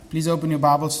Please open your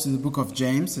Bibles to the book of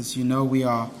James. As you know, we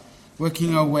are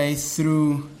working our way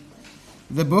through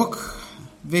the book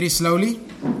very slowly.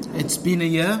 It's been a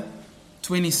year,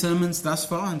 20 sermons thus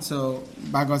far, and so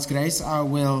by God's grace, I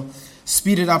will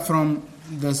speed it up from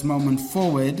this moment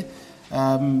forward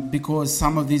because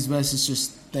some of these verses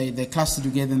just they cluster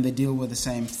together and they deal with the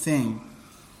same thing.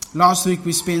 Last week,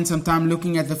 we spent some time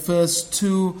looking at the first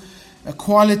two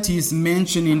qualities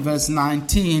mentioned in verse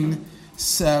 19,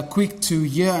 quick to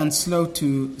hear and slow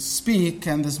to speak.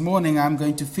 And this morning I'm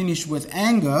going to finish with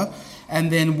anger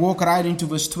and then walk right into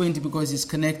verse 20 because it's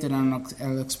connected, and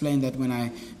I'll explain that when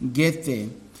I get there.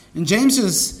 And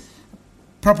James's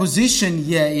proposition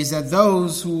here is that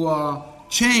those who are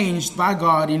changed by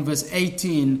God in verse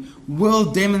 18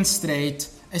 will demonstrate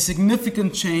a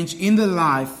significant change in their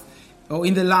life, or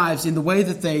in their lives, in the way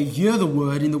that they hear the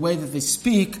word, in the way that they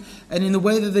speak, and in the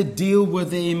way that they deal with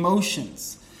their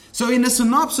emotions. So in a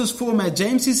synopsis format,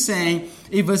 James is saying,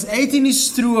 if verse 18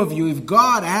 is true of you, if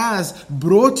God has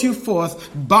brought you forth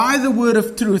by the word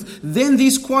of truth, then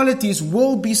these qualities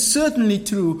will be certainly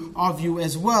true of you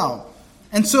as well.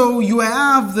 And so you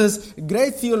have this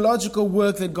great theological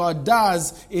work that God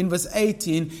does in verse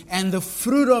 18, and the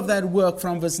fruit of that work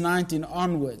from verse 19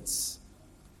 onwards.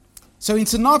 So in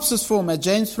synopsis format,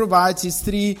 James provides his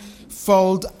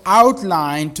threefold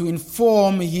outline to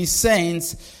inform his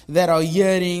saints that are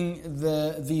hearing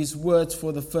these words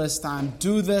for the first time.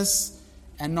 Do this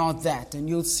and not that. And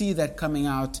you'll see that coming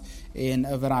out in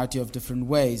a variety of different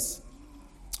ways.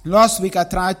 Last week I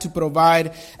tried to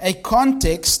provide a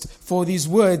context for these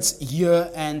words, hear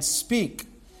and speak.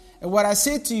 And what I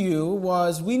said to you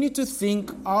was we need to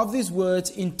think of these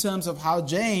words in terms of how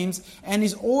James and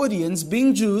his audience,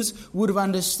 being Jews, would have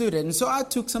understood it. And so I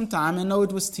took some time, I know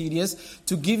it was tedious,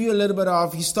 to give you a little bit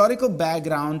of historical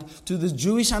background to the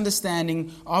Jewish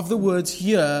understanding of the words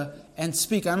hear and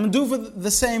speak. I'm going to do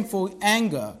the same for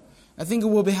anger. I think it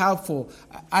will be helpful.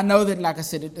 I know that, like I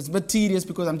said, it's a bit tedious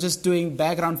because I'm just doing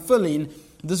background filling.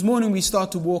 This morning we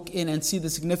start to walk in and see the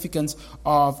significance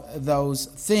of those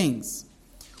things.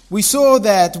 We saw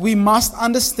that we must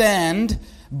understand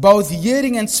both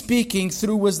hearing and speaking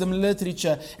through wisdom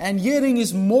literature. And hearing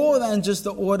is more than just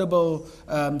the audible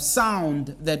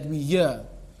sound that we hear.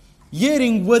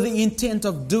 Hearing with the intent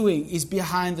of doing is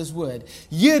behind this word.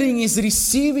 Hearing is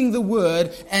receiving the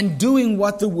word and doing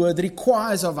what the word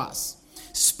requires of us.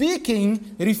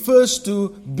 Speaking refers to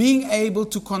being able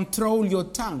to control your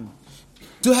tongue,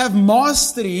 to have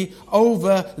mastery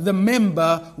over the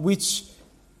member which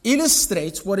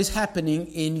illustrates what is happening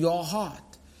in your heart.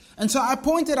 And so I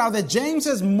pointed out that James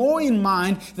has more in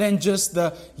mind than just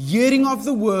the hearing of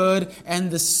the word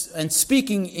and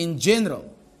speaking in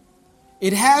general.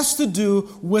 It has to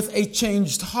do with a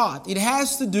changed heart. It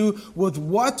has to do with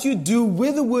what you do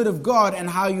with the word of God and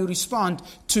how you respond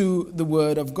to the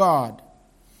word of God.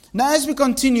 Now, as we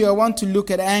continue, I want to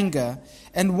look at anger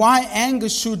and why anger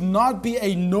should not be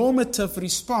a normative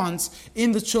response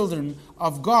in the children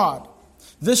of God.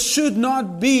 This should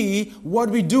not be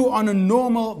what we do on a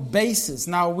normal basis.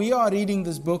 Now, we are reading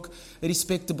this book,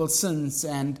 Respectable Sins,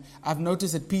 and I've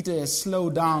noticed that Peter has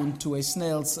slowed down to a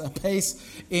snail's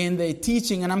pace in their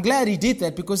teaching, and I'm glad he did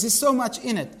that because there's so much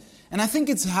in it. And I think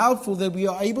it's helpful that we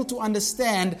are able to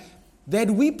understand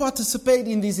that we participate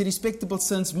in these respectable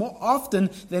sins more often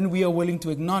than we are willing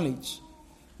to acknowledge.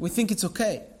 We think it's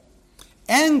okay.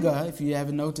 Anger, if you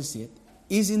haven't noticed yet,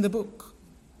 is in the book.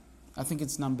 I think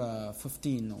it's number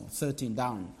 15 or 13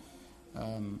 down.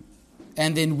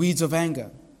 And then weeds of anger.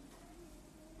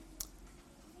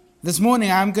 This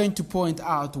morning I'm going to point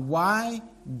out why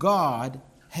God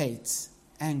hates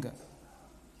anger.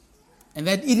 And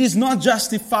that it is not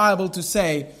justifiable to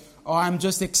say, oh, I'm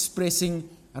just expressing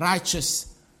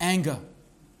righteous anger.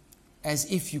 As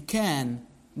if you can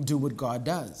do what God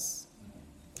does.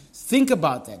 Think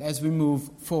about that as we move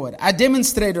forward. I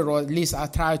demonstrated, or at least I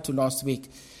tried to last week,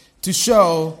 to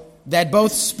show that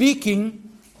both speaking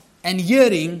and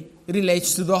hearing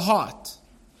relates to the heart.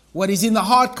 What is in the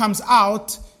heart comes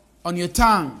out on your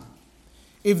tongue.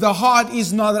 If the heart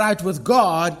is not right with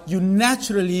God, you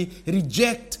naturally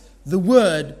reject the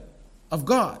word of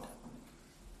God.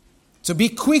 So be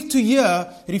quick to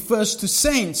hear refers to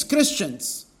saints,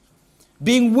 Christians,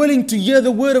 being willing to hear the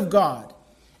word of God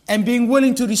and being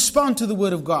willing to respond to the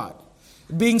word of God.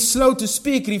 Being slow to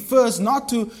speak refers not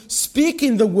to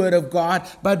speaking the word of God,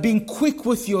 but being quick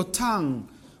with your tongue.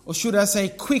 Or should I say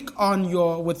quick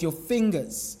with your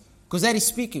fingers? Because that is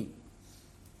speaking.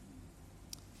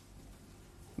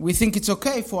 We think it's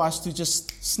okay for us to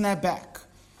just snap back.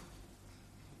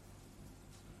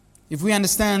 If we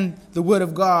understand the word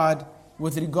of God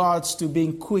with regards to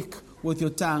being quick with your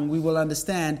tongue, we will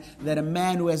understand that a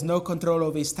man who has no control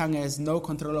over his tongue has no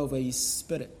control over his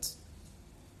spirit.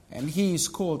 And he is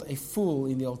called a fool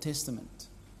in the Old Testament.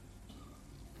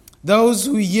 Those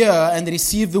who hear and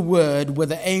receive the word with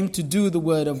the aim to do the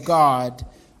word of God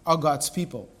are God's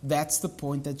people. That's the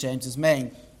point that James is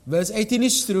making. Verse 18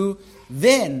 is true.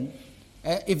 Then,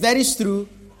 if that is true,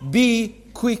 be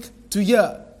quick to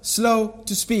hear, slow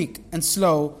to speak, and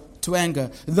slow to anger.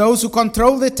 Those who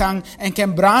control their tongue and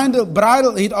can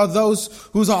bridle it are those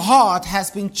whose heart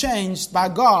has been changed by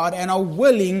God and are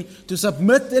willing to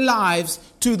submit their lives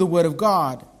to the word of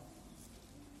God.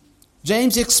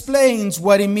 James explains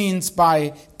what he means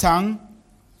by tongue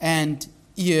and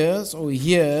ears or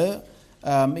ear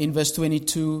in verse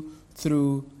 22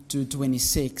 through to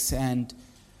 26, and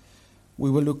we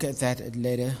will look at that at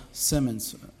later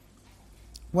sermons.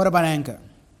 What about anger?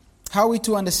 How are we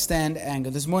to understand anger?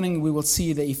 This morning we will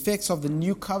see the effects of the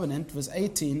new covenant, verse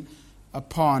 18,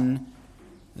 upon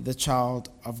the child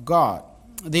of God.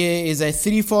 There is a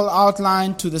threefold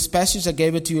outline to this passage. I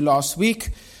gave it to you last week.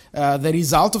 The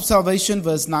result of salvation,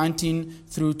 verse 19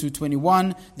 through to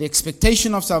 21, the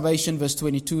expectation of salvation, verse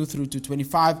 22 through to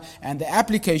 25, and the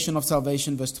application of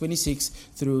salvation, verse 26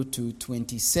 through to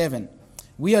 27.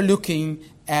 We are looking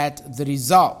at the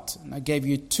result. And I gave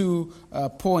you 2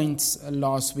 points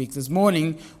last week. This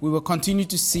morning, we will continue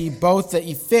to see both the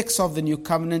effects of the new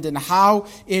covenant and how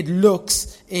it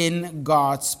looks in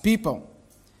God's people.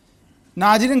 Now,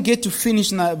 I didn't get to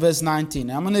finish verse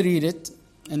 19. I'm going to read it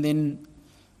and then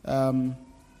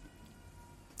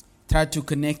try to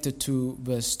connect it to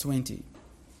verse 20.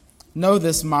 Know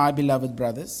this, my beloved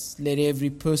brothers. Let every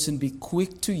person be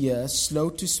quick to hear, slow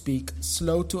to speak,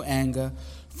 slow to anger.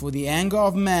 For the anger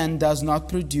of man does not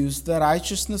produce the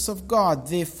righteousness of God.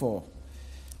 Therefore,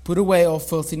 put away all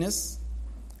filthiness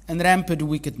and rampant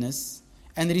wickedness,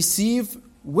 and receive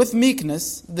with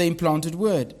meekness the implanted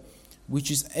word, which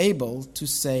is able to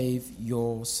save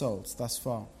your souls. Thus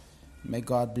far, may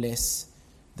God bless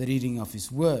the reading of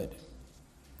His word.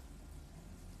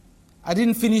 I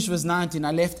didn't finish verse 19.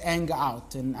 I left anger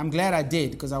out, and I'm glad I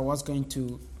did, because I was going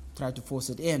to try to force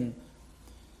it in.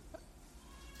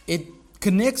 It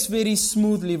connects very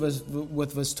smoothly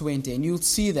with verse 20, and you'll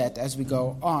see that as we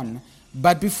go on.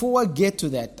 But before I get to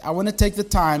that, I want to take the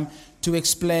time to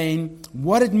explain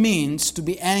what it means to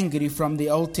be angry from the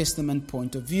Old Testament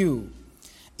point of view.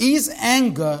 Is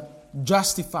anger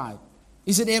justified?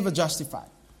 Is it ever justified?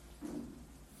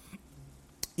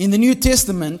 In the New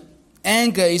Testament,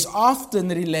 anger is often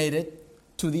related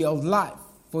to the old life.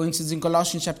 For instance, in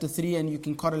Colossians chapter 3, and you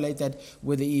can correlate that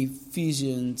with the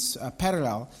Ephesians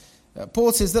parallel,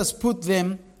 Paul says this: put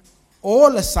them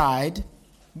all aside,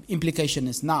 implication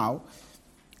is now,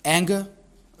 anger,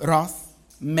 wrath,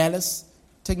 malice,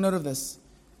 take note of this,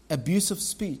 abusive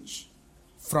speech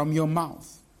from your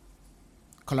mouth.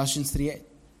 Colossians 3:8.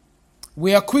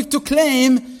 We are quick to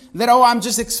claim that, I'm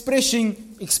just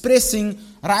expressing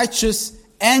righteous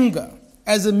anger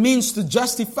as a means to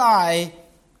justify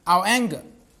our anger.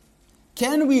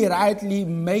 Can we rightly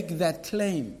make that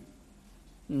claim?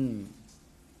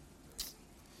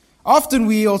 Often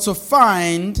we also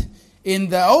find in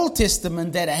the Old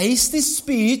Testament that hasty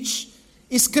speech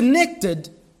is connected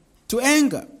to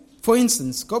anger. For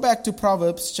instance, go back to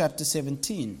Proverbs chapter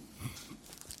 17.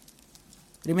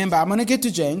 Remember, I'm going to get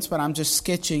to James, but I'm just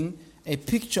sketching a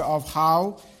picture of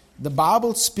how the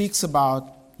Bible speaks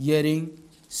about hearing,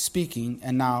 speaking,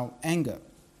 and now anger.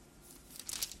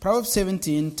 Proverbs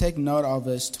 17, take note of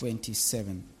verse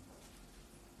 27.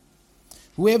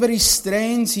 Whoever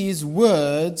restrains his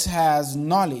words has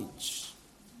knowledge.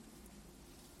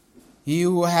 He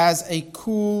who has a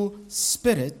cool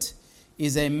spirit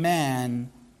is a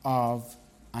man of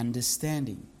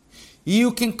understanding. He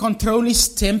who can control his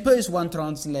temper, as one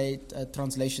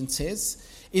translation says,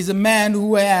 is a man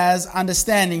who has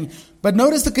understanding. But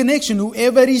notice the connection.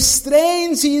 Whoever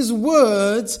restrains his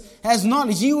words has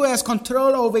knowledge. He who has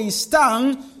control over his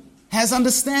tongue has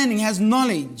understanding, has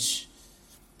knowledge.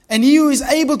 And he who is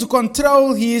able to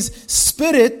control his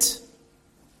spirit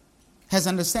has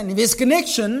understanding. There's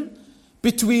connection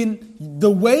between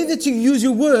the way that you use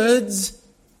your words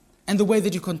and the way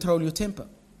that you control your temper.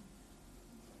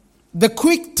 The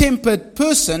quick-tempered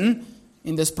person,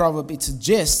 in this proverb it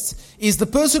suggests, is the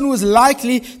person who is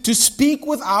likely to speak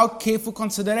without careful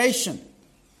consideration,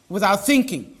 without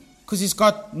thinking, because he's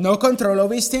got no control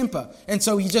over his temper. And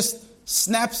so he just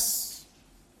snaps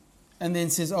and then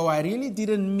says, I really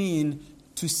didn't mean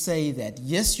to say that.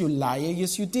 Yes, you liar.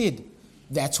 Yes, you did.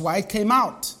 That's why it came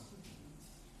out.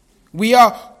 We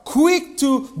are quick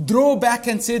to draw back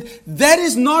and said, that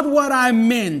is not what I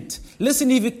meant. Listen,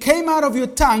 if it came out of your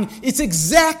tongue, it's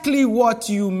exactly what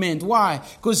you meant. Why?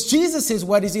 Because Jesus says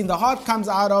what is in the heart comes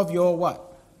out of your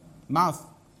what? Mouth.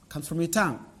 Comes from your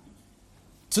tongue.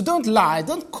 So don't lie.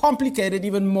 Don't complicate it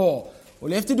even more. All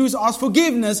you have to do is ask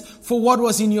forgiveness for what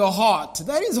was in your heart.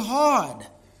 That is hard.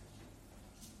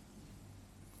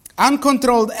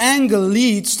 Uncontrolled anger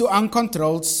leads to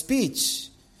uncontrolled speech.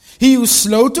 He who is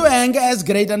slow to anger has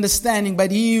great understanding, but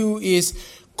he who is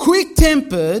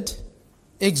quick-tempered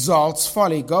exalts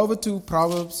folly. Go over to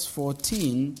Proverbs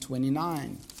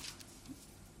 14:29.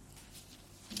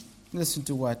 Listen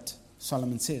to what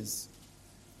Solomon says.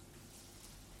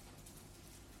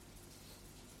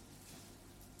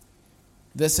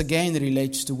 This again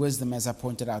relates to wisdom, as I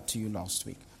pointed out to you last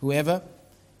week. Whoever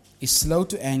is slow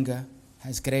to anger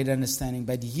has great understanding,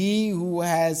 but he who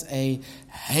has a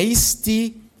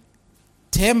hasty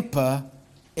temper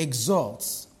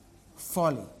exalts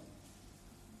folly.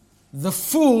 The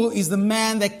fool is the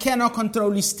man that cannot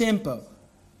control his temper.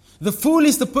 The fool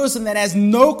is the person that has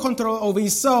no control over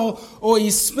his soul or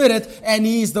his spirit, and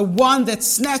he is the one that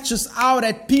snatches out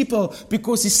at people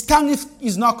because his tongue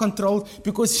is not controlled,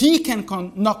 because he can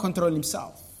not control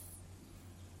himself.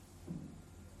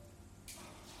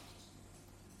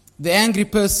 The angry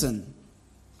person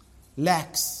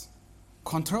lacks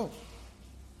control.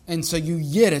 And so you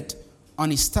hear it on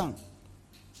his tongue.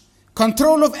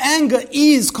 Control of anger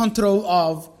is control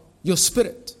of your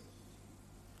spirit.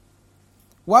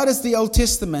 Why does the Old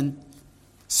Testament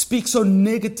speak so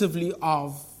negatively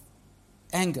of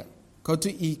anger? Go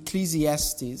to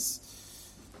Ecclesiastes.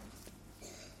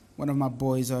 One of my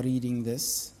boys is reading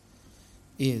this.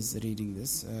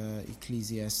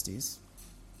 Ecclesiastes.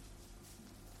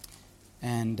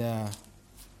 And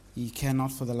he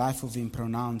cannot for the life of him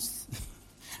pronounce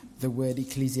the word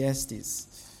Ecclesiastes.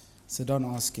 So don't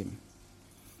ask him.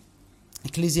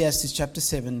 Ecclesiastes chapter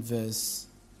 7 verse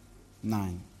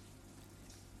 9.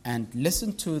 And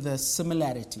listen to the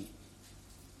similarity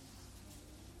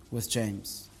with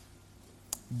James.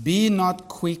 Be not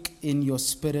quick in your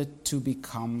spirit to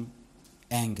become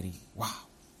angry. Wow.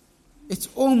 It's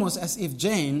almost as if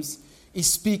James is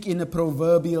speaking in a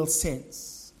proverbial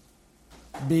sense.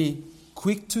 Be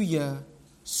quick to hear,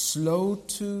 slow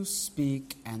to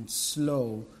speak, and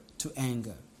slow to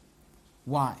anger.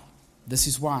 Why? This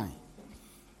is why.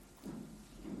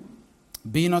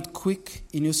 Be not quick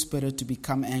in your spirit to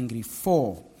become angry,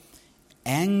 for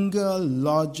anger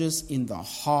lodges in the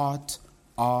heart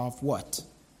of what?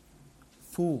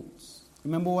 Fools.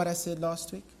 Remember what I said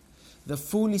last week? The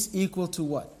fool is equal to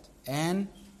what? An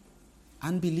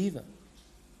unbeliever.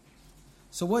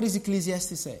 So what does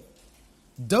Ecclesiastes say?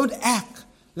 Don't act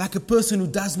like a person who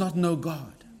does not know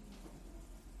God.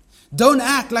 Don't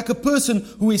act like a person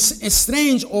who is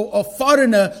estranged or a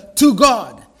foreigner to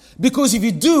God. Because if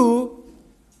you do,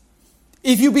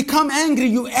 if you become angry,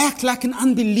 you act like an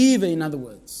unbeliever, in other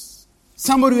words.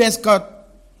 Somebody who has got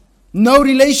no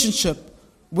relationship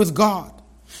with God.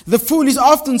 The fool is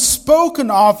often spoken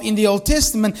of in the Old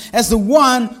Testament as the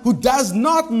one who does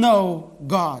not know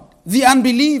God. The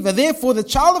unbeliever. Therefore, the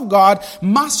child of God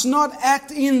must not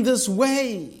act in this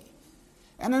way.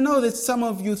 And I know that some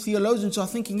of you theologians are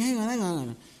thinking, hang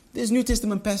on. There's New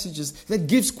Testament passages that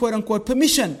gives quote-unquote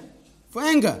permission for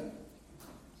anger.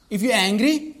 If you're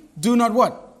angry, do not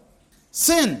what?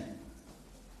 Sin.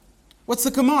 What's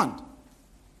the command?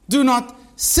 Do not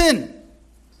sin.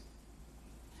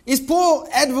 Is Paul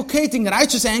advocating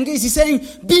righteous anger? Is he saying,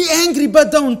 be angry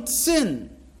but don't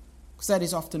sin? Because that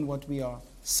is often what we are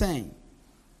saying.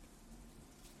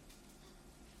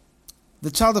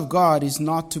 The child of God is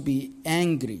not to be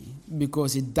angry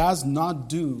because it does not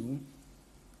do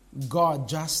God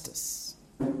justice.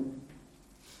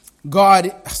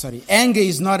 Anger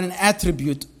is not an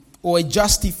attribute or a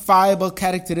justifiable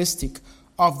characteristic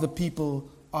of the people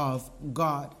of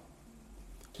God.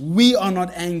 We are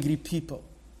not angry people.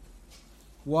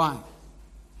 Why?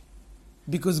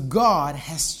 Because God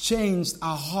has changed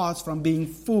our hearts from being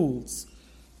fools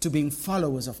to being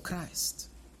followers of Christ.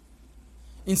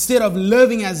 Instead of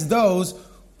living as those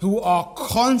who are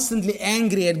constantly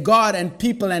angry at God and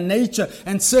people and nature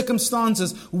and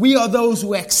circumstances, we are those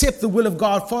who accept the will of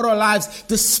God for our lives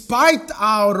despite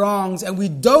our wrongs, and we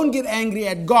don't get angry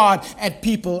at God, at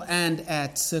people, and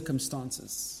at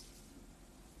circumstances.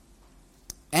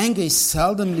 Anger is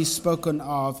seldomly spoken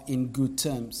of in good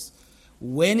terms.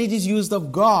 When it is used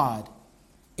of God,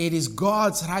 it is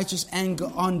God's righteous anger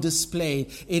on display.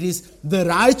 It is the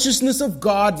righteousness of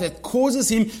God that causes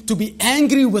him to be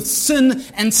angry with sin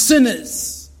and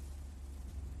sinners.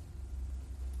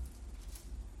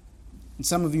 And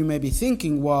some of you may be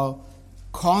thinking, well,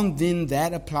 can't then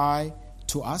that apply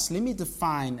to us? Let me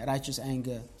define righteous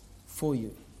anger for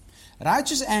you.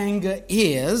 Righteous anger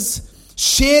is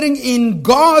sharing in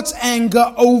God's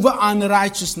anger over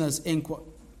unrighteousness, end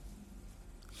quote.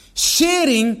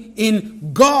 Sharing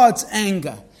in God's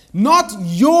anger, not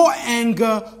your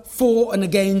anger for and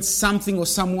against something or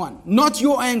someone. Not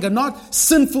your anger, not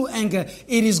sinful anger.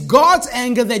 It is God's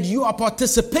anger that you are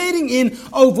participating in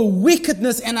over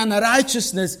wickedness and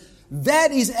unrighteousness.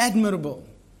 That is admirable.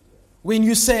 When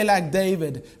you say like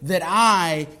David, that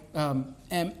I am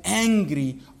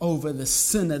angry over the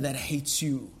sinner that hates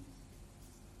you.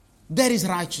 That is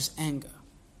righteous anger.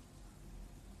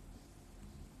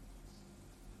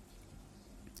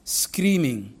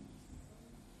 Screaming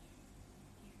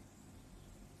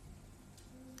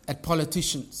at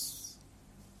politicians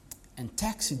and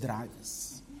taxi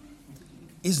drivers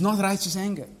is not righteous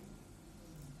anger.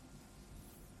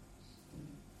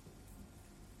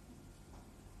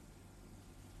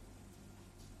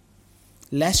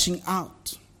 Lashing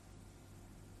out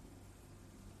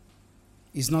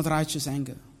is not righteous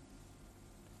anger.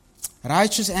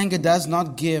 Righteous anger does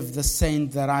not give the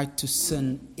saint the right to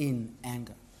sin in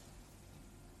anger.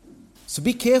 So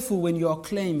be careful when you are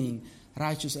claiming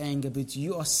righteous anger, but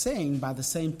you are saying by the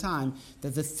same time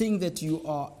that the thing that you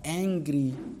are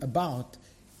angry about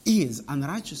is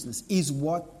unrighteousness, is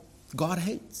what God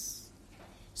hates.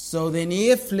 So then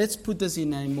let's put this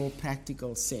in a more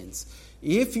practical sense.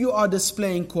 If you are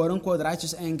displaying quote-unquote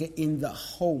righteous anger in the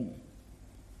home,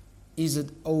 is it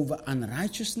over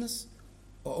unrighteousness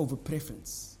or over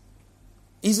preference?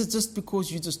 Is it just because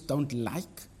you just don't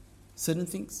like certain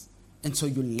things and so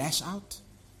you lash out?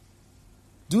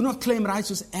 Do not claim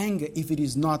righteous anger if it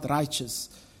is not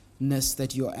unrighteousness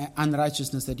that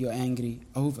you're angry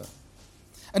over.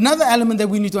 Another element that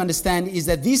we need to understand is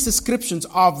that these descriptions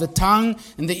of the tongue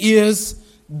and the ears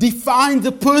define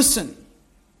the person.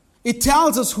 It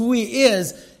tells us who he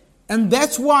is, and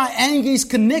that's why anger is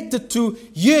connected to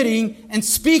hearing and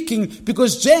speaking,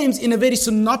 because James, in a very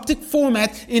synoptic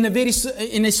format, in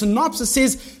a synopsis,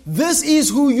 says, this is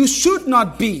who you should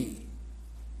not be.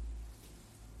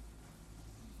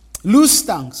 Loose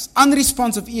tongues,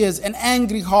 unresponsive ears, and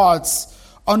angry hearts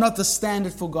are not the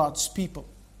standard for God's people.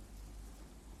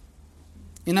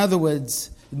 In other words,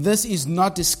 this is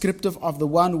not descriptive of the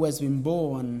one who has been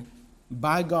born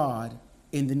by God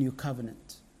in the new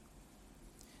covenant.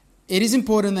 It is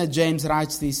important that James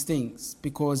writes these things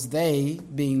because they,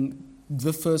 being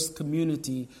the first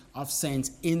community of saints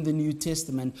in the New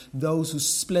Testament, those who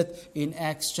split in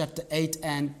Acts chapter 8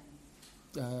 and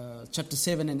chapter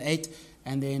 7 and 8,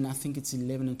 and then I think it's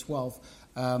 11 and 12,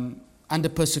 under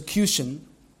persecution,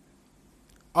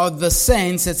 are the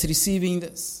saints that's receiving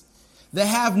this. They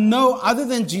have no, other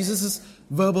than Jesus'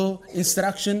 verbal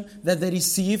instruction that they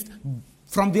received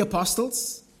from the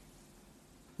apostles,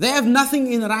 they have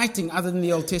nothing in writing other than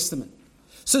the Old Testament.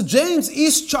 So James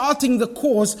is charting the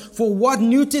course for what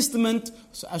New Testament,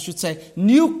 so I should say,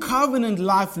 New Covenant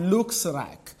life looks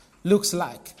like.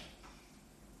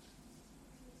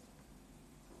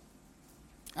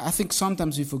 I think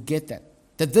sometimes we forget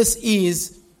that this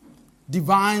is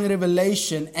divine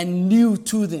revelation and new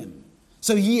to them.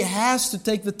 So he has to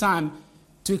take the time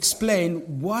to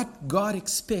explain what God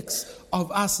expects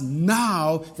of us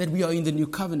now that we are in the new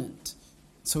covenant.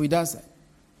 So he does that.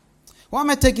 Why am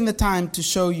I taking the time to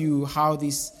show you how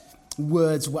these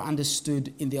words were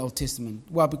understood in the Old Testament?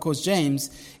 Well, because James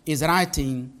is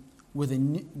writing with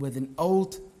an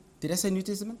old, did I say New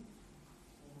Testament?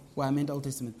 Well, I meant Old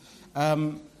Testament.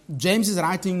 James is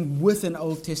writing with an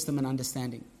Old Testament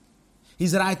understanding.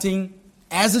 He's writing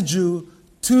as a Jew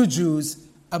to Jews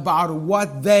about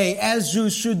what they, as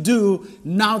Jews, should do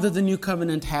now that the new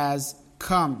covenant has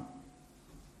come.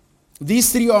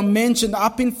 These three are mentioned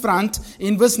up in front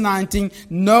in verse 19.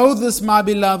 Know this, my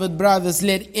beloved brothers,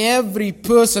 let every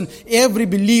person, every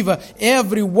believer,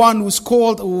 everyone who's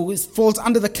called or falls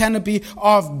under the canopy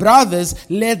of brothers,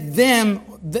 let them,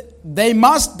 they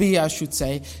must be, I should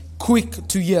say, quick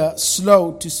to hear,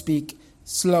 slow to speak,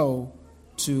 slow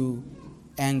to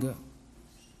anger.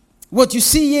 What you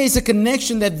see here is a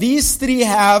connection that these three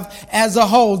have as a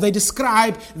whole. They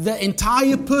describe the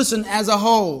entire person as a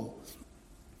whole.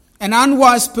 An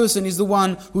unwise person is the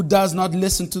one who does not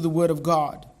listen to the word of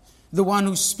God. The one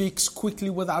who speaks quickly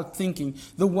without thinking.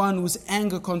 The one whose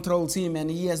anger controls him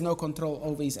and he has no control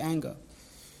over his anger.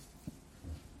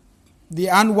 The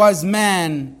unwise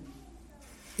man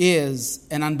is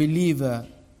an unbeliever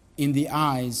in the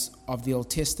eyes of the Old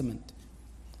Testament.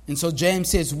 And so James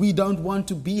says, we don't want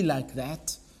to be like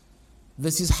that.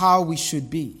 This is how we should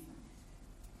be.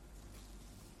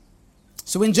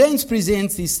 So when James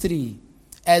presents these three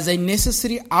as a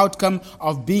necessary outcome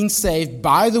of being saved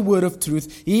by the word of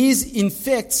truth, he is in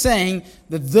fact saying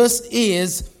that this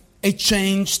is a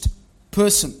changed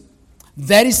person.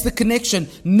 That is the connection.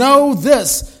 Know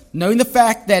this, knowing the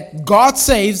fact that God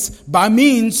saves by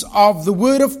means of the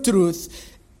word of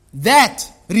truth,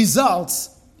 that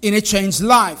results in a changed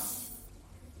life.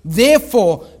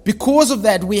 Therefore, because of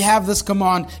that, we have this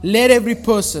command: let every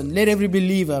person, let every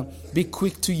believer be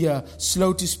quick to hear,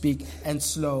 slow to speak, and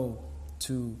slow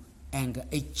to anger.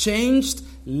 A changed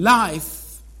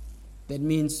life, that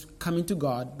means coming to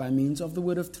God by means of the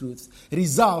word of truth,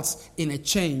 results in a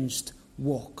changed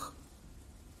walk.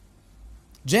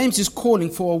 James is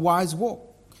calling for a wise walk.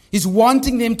 He's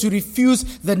wanting them to refuse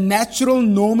the natural,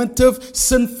 normative,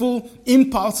 sinful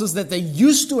impulses that they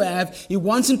used to have. He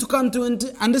wants them to come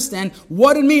to understand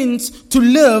what it means to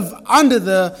live under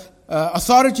the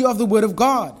authority of the Word of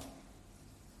God.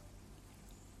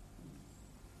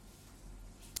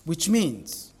 Which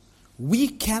means we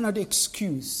cannot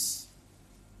excuse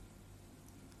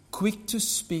quick to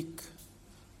speak,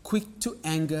 quick to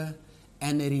anger,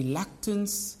 and a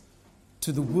reluctance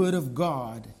to the Word of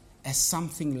God as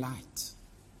something light.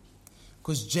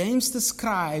 Because James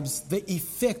describes the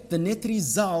effect, the net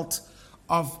result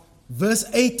of verse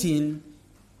 18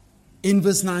 in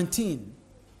verse 19.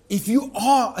 If you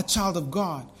are a child of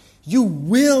God, you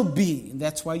will be, and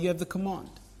that's why you have the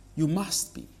command, you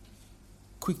must be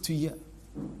quick to hear.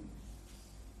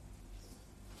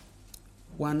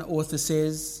 One author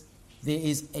says there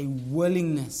is a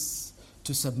willingness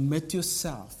to submit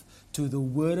yourself to the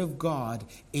Word of God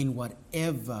in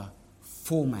whatever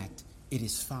format it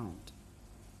is found.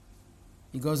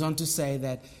 He goes on to say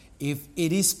that if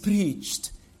it is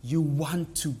preached, you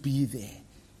want to be there.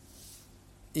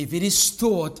 If it is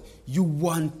taught, you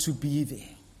want to be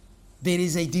there. There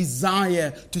is a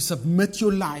desire to submit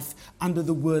your life under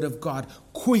the Word of God,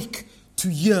 quick to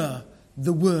hear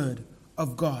the Word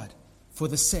of God for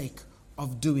the sake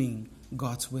of doing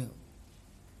God's will.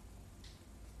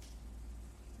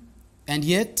 And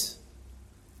yet,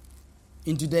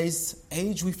 in today's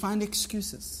age, we find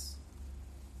excuses.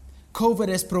 COVID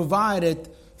has provided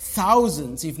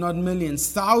thousands, if not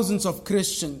millions, thousands of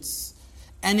Christians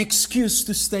an excuse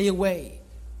to stay away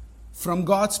from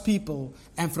God's people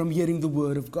and from hearing the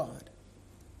Word of God.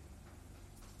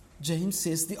 James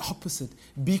says the opposite.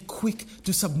 Be quick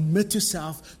to submit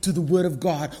yourself to the Word of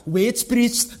God. Where it's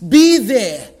preached, be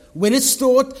there. When it's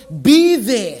taught, be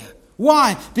there.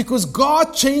 Why? Because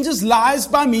God changes lives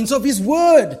by means of His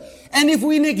Word. And if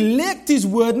we neglect His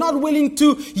Word, not willing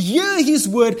to hear His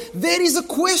Word, there is a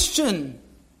question.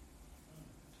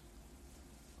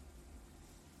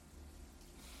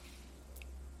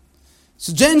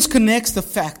 So James connects the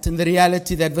fact and the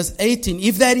reality that verse 18,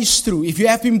 if that is true, if you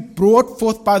have been brought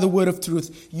forth by the word of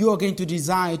truth, you are going to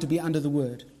desire to be under the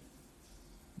Word.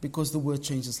 Because the Word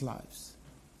changes lives.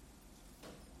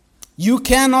 You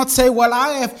cannot say, well,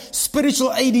 I have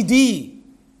spiritual ADD.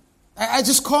 I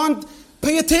just can't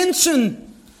pay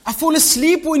attention. I fall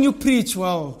asleep when you preach.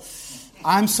 Well,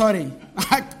 I'm sorry.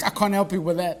 I can't help you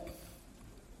with that.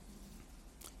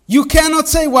 You cannot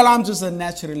say, well, I'm just a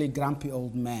naturally grumpy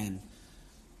old man.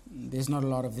 There's not a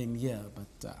lot of them here,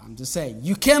 but I'm just saying.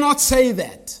 You cannot say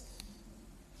that.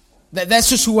 That's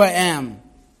just who I am.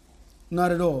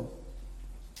 Not at all.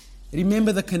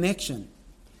 Remember the connection.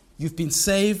 You've been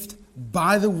saved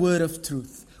by the word of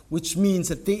truth, which means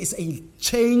that there is a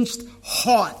changed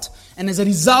heart. And as a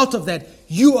result of that,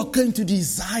 you are going to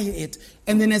desire it.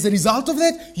 And then as a result of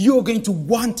that, you are going to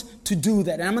want to do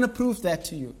that. And I'm going to prove that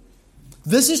to you.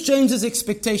 This is James's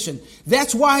expectation.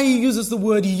 That's why he uses the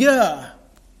word hear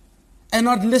and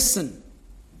not listen.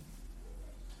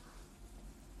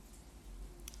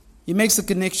 He makes the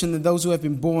connection that those who have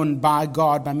been born by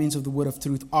God by means of the word of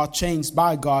truth are changed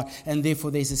by God, and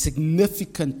therefore there's a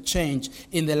significant change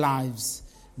in their lives.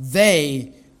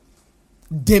 They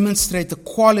demonstrate the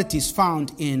qualities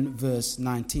found in verse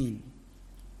 19.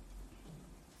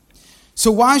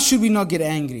 So why should we not get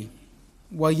angry?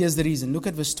 Well, here's the reason. Look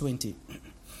at verse 20.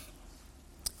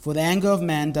 For the anger of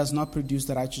man does not produce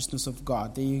the righteousness of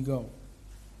God. There you go.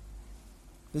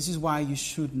 This is why you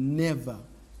should never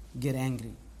get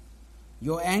angry.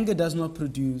 Your anger does not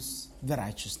produce the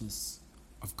righteousness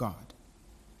of God.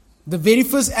 The very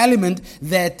first element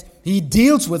that he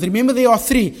deals with, remember there are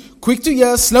three: quick to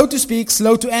hear, slow to speak,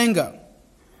 slow to anger.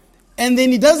 And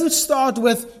then he doesn't start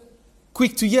with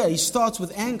quick to hear, he starts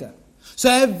with anger. So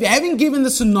having given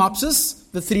the synopsis,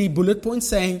 the 3 bullet points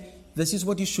saying this is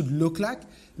what you should look like,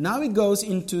 now he goes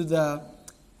into the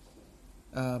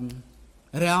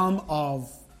realm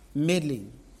of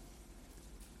meddling.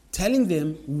 telling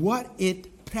them what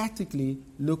it practically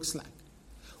looks like.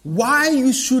 Why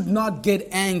you should not get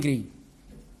angry.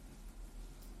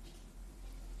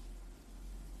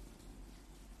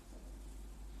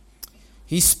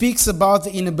 He speaks about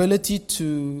the inability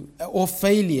to, or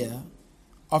failure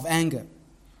of anger.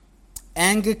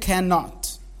 Anger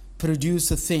cannot produce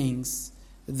the things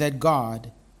that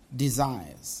God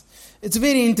desires. It's a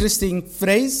very interesting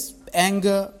phrase,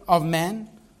 anger of man.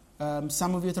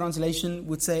 Some of your translation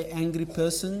would say angry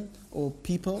person or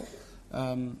people,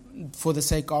 for the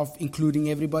sake of including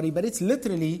everybody. But it's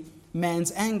literally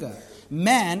man's anger.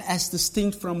 Man as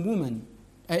distinct from woman,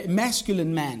 a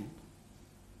masculine man.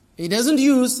 He doesn't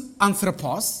use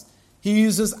anthropos. He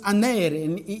uses aner.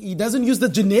 And he doesn't use the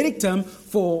generic term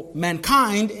for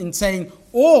mankind in saying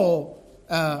all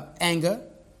anger.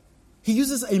 He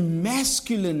uses a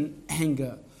masculine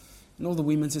anger. And all the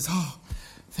women says, oh,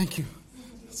 thank you.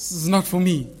 This is not for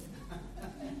me.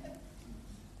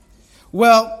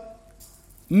 Well,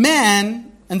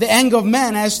 man and the anger of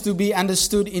man has to be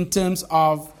understood in terms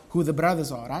of who the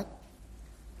brothers are, right?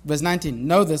 Verse 19,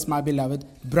 know this, my beloved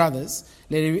brothers,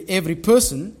 let every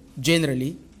person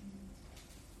generally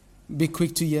be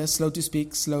quick to hear, slow to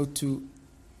speak, slow to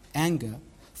anger.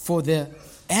 For the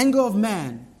anger of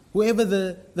man, whoever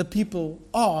the people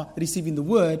are receiving the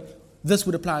word, this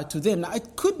would apply to them. Now,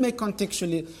 it could make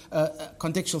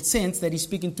contextual sense that he's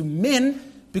speaking to men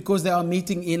because they are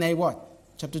meeting in a what?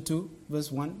 Chapter 2,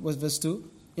 verse 1, verse 2,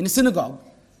 in a synagogue,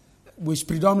 which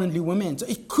predominantly were men. So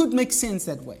it could make sense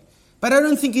that way. But I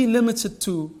don't think he limits it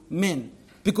to men,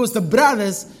 because the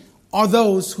brothers are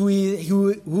those who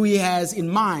he has in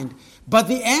mind. But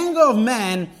the anger of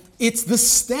man, it's the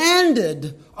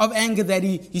standard of anger that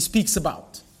he speaks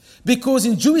about. Because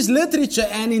in Jewish literature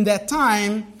and in that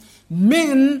time,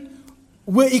 men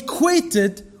were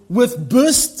equated with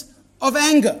bursts of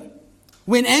anger.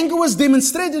 When anger was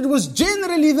demonstrated, it was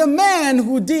generally the man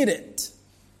who did it.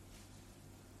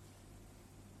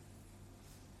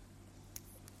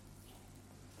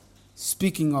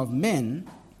 Speaking of men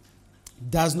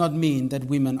does not mean that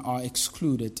women are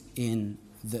excluded in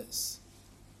this.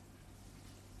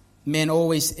 Men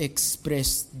always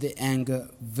express the anger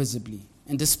visibly.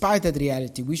 And despite that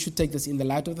reality, we should take this in the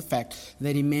light of the fact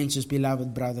that he mentions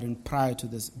beloved brethren prior to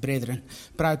this,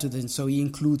 so he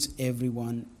includes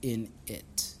everyone in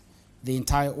it. The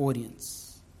entire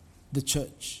audience, the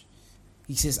church.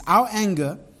 He says, our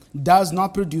anger does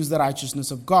not produce the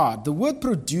righteousness of God. The word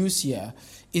produce here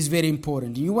is very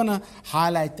important. You want to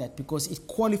highlight that because it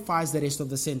qualifies the rest of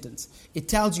the sentence. It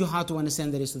tells you how to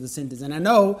understand the rest of the sentence. And I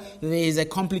know there is a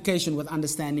complication with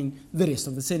understanding the rest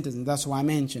of the sentence, and that's why I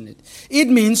mentioned it. It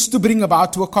means to bring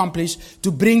about, to accomplish, to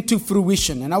bring to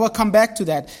fruition. And I will come back to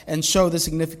that and show the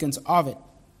significance of it.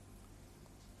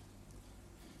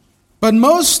 But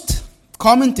most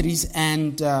commentaries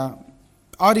and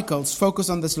articles focus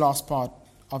on this last part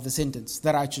of the sentence,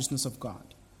 the righteousness of God.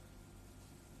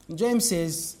 James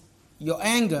says, your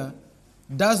anger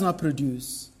does not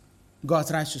produce God's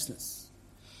righteousness.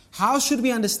 How should we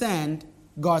understand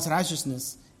God's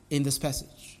righteousness in this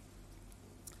passage?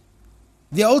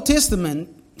 The Old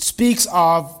Testament speaks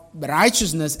of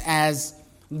righteousness as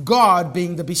God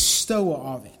being the bestower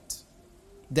of it.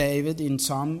 David in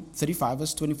Psalm 35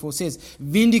 verse 24 says,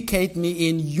 vindicate me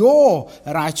in your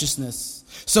righteousness.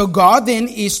 So God then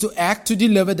is to act to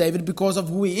deliver David because of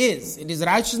who he is. It is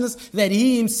righteousness that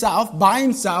he himself, by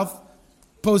himself,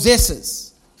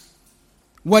 possesses.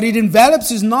 What it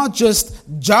envelops is not just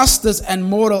justice and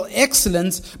moral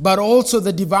excellence, but also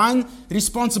the divine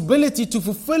responsibility to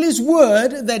fulfill his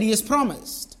word that he has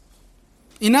promised.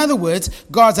 In other words,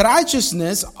 God's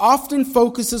righteousness often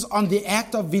focuses on the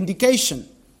act of vindication.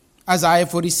 Isaiah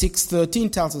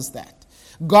 46:13 tells us that.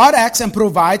 God acts and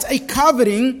provides a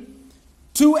covering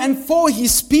to and for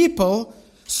his people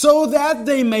so that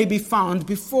they may be found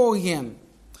before him.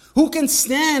 Who can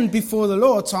stand before the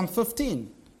Lord? Psalm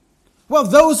 15. Well,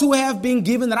 those who have been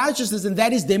given righteousness, and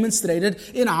that is demonstrated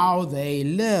in how they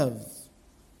live.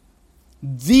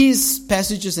 These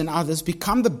passages and others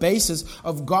become the basis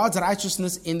of God's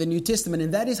righteousness in the New Testament,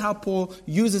 and that is how Paul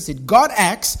uses it. God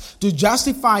acts to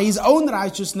justify his own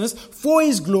righteousness for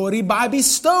his glory by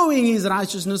bestowing his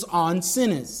righteousness on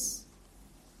sinners.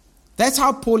 That's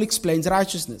how Paul explains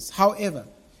righteousness. However,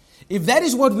 if that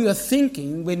is what we are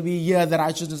thinking when we hear the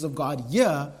righteousness of God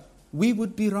here, we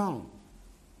would be wrong.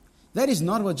 That is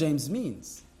not what James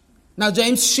means. Now,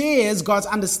 James shares God's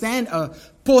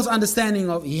Paul's understanding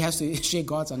of, he has to share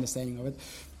God's understanding of it.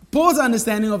 Paul's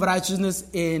understanding of righteousness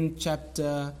in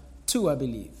chapter 2, I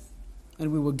believe.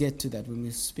 And we will get to that when we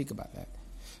speak about that.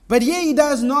 But here he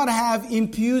does not have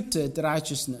imputed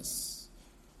righteousness.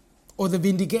 or the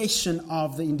vindication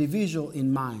of the individual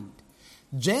in mind.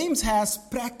 James has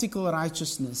practical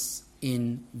righteousness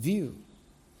in view.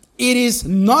 It is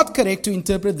not correct to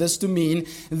interpret this to mean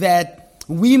that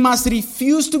we must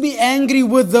refuse to be angry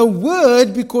with the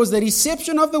word because the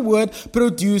reception of the word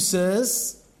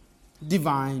produces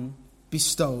divine,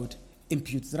 bestowed,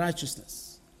 imputed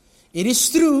righteousness. It is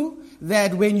true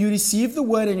that when you receive the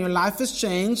word and your life has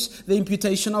changed, the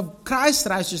imputation of Christ's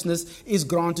righteousness is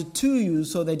granted to you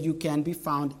so that you can be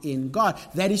found in God.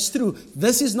 That is true.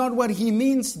 This is not what he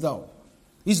means, though.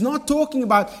 He's not talking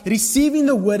about receiving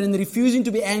the word and refusing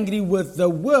to be angry with the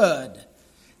word.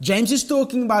 James is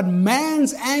talking about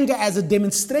man's anger as a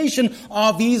demonstration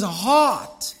of his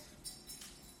heart.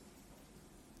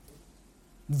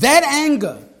 That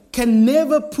anger can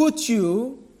never put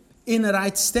you in a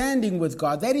right standing with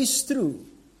God. That is true.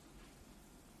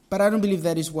 But I don't believe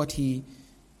that is what he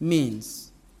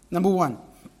means. Number one.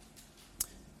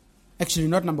 Actually,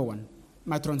 not number one.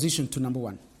 My transition to number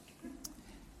one.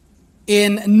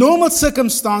 In normal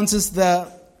circumstances, I'm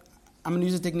going to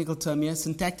use a technical term here,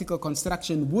 syntactical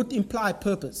construction would imply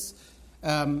purpose.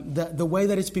 The way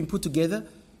that it's been put together,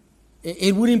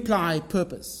 it would imply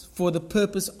purpose, for the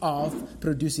purpose of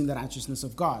producing the righteousness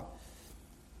of God.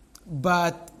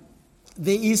 But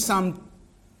there is some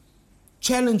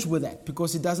challenge with that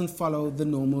because it doesn't follow the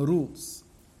normal rules.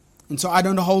 And so I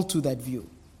don't hold to that view.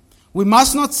 We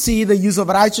must not see the use of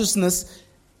righteousness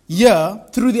here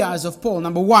through the eyes of Paul.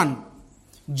 Number one,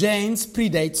 James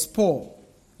predates Paul.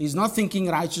 He's not thinking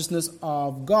righteousness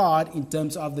of God in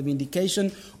terms of the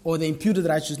vindication or the imputed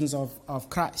righteousness of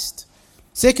Christ.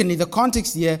 Secondly, the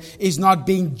context here is not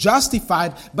being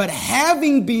justified, but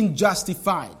having been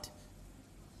justified.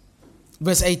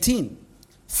 Verse 18.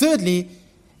 Thirdly,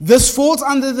 this falls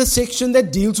under the section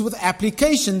that deals with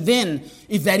application. Then,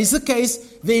 if that is the case,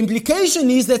 the implication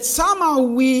is that somehow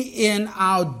we in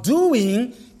our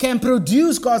doing can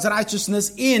produce God's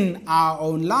righteousness in our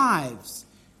own lives.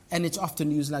 And it's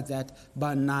often used like that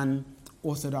by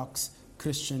non-Orthodox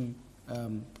Christian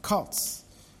cults.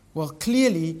 Well,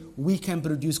 clearly, we can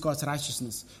produce God's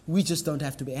righteousness. We just don't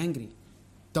have to be angry.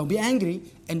 Don't be angry,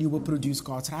 and you will produce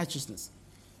God's righteousness.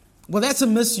 Well, that's a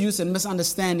misuse and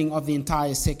misunderstanding of the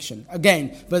entire section.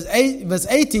 Again, verse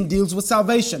 18 deals with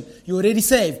salvation. You're already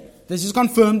saved. This is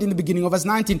confirmed in the beginning of verse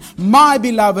 19. My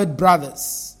beloved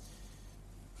brothers.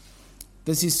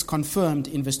 This is confirmed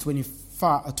in verse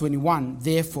 21.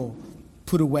 Therefore,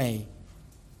 put away.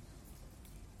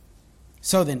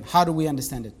 So then, how do we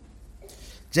understand it?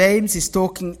 James is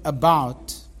talking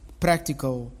about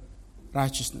practical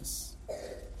righteousness.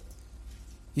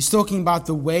 He's talking about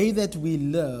the way that we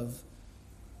live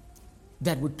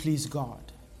that would please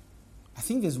God. I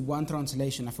think there's one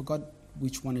translation, I forgot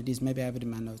which one it is, maybe I have it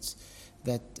in my notes,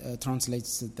 that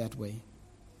translates it that way.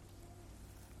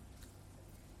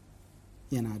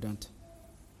 Yeah, no, I don't.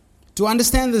 To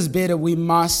understand this better, we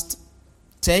must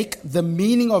take the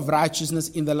meaning of righteousness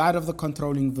in the light of the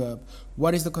controlling verb.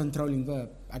 What is the controlling verb?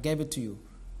 I gave it to you.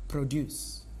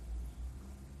 Produce.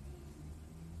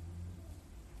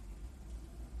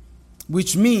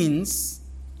 Which means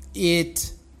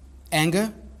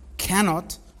anger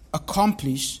cannot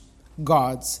accomplish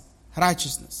God's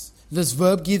righteousness. This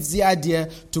verb gives the idea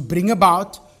to bring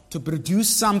about, to produce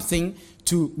something,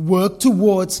 to work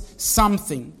towards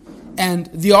something. And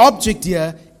the object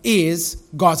here is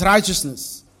God's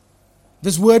righteousness.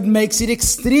 This word makes it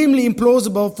extremely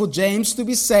implausible for James to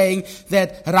be saying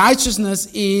that righteousness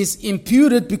is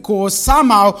imputed because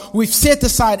somehow we've set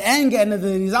aside anger, and as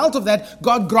a result of that,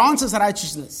 God grants us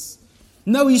righteousness.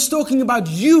 No, he's talking about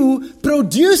you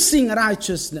producing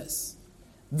righteousness.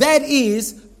 That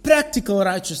is practical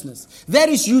righteousness. That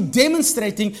is you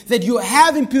demonstrating that you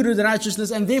have imputed righteousness,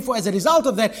 and therefore as a result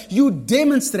of that, you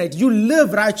demonstrate, you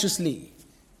live righteously.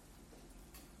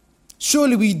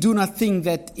 Surely we do not think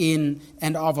that we in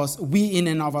and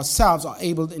of ourselves are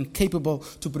able and capable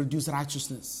to produce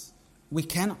righteousness. We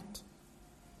cannot.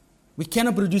 We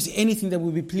cannot produce anything that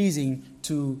will be pleasing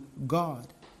to God.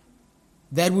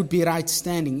 That would be right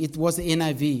standing. It was the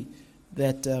NIV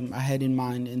that I had in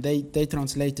mind, and they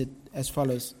translated as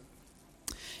follows.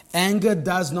 Anger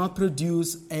does not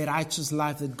produce a righteous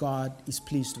life that God is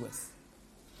pleased with.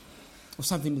 Or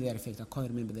something to that effect. I can't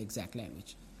remember the exact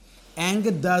language.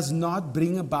 Anger does not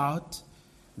bring about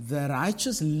the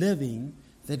righteous living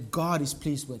that God is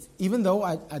pleased with. Even though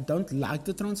I don't like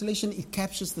the translation, it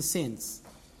captures the sense.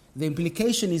 The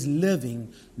implication is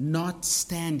living, not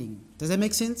standing. Does that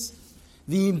make sense?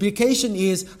 The implication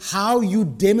is how you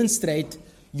demonstrate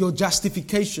your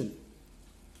justification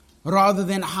rather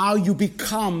than how you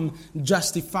become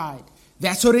justified.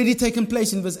 That's already taken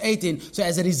place in verse 18. So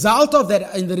as a result of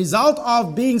that, in the result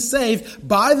of being saved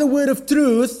by the word of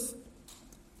truth,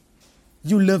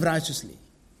 you live righteously.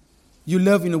 You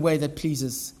live in a way that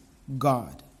pleases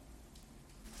God.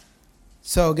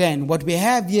 So again, what we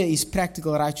have here is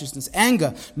practical righteousness.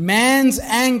 Anger. Man's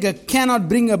anger cannot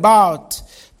bring about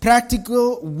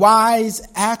practical, wise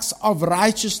acts of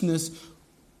righteousness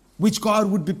which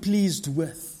God would be pleased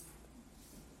with.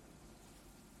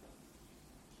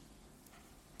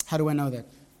 How do I know that?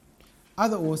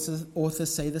 Other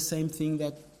authors say the same thing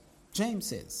that James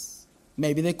says.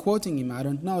 Maybe they're quoting him. I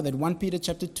don't know. That 1 Peter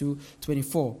chapter 2,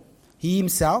 24. He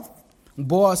himself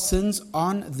bore our sins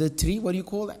on the tree. What do you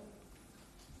call that?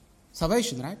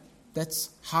 Salvation, right? That's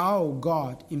how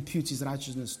God imputes his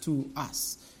righteousness to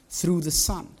us through the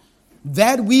Son.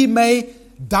 That we may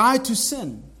die to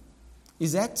sin.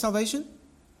 Is that salvation?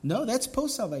 No, that's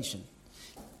post-salvation.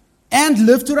 And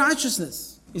live to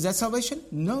righteousness. Is that salvation?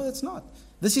 No, that's not.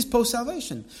 This is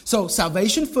post-salvation. So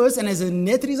salvation first, and as a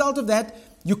net result of that,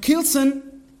 you kill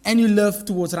sin and you live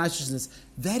towards righteousness.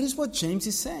 That is what James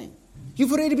is saying.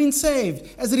 You've already been saved.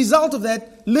 As a result of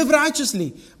that, live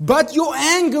righteously. But your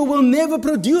anger will never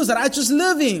produce righteous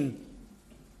living.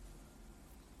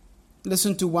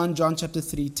 Listen to 1 John chapter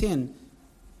 3:10.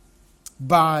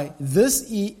 By this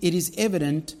it is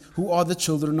evident who are the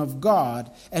children of God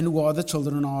and who are the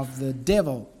children of the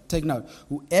devil. Take note.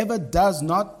 Whoever does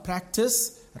not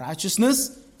practice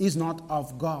righteousness is not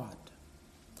of God.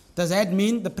 Does that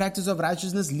mean the practice of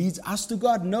righteousness leads us to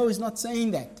God? No, he's not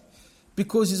saying that.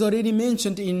 Because he's already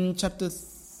mentioned in chapter,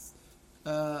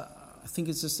 I think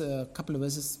it's just a couple of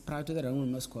verses prior to that, I don't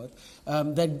remember quote,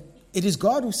 that it is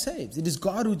God who saves. It is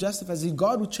God who justifies. It is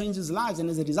God who changes lives. And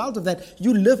as a result of that,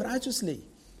 you live righteously.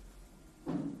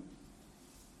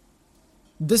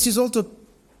 This is also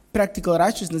practical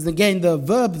righteousness. Again, the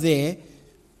verb there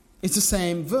is the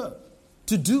same verb.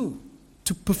 To do,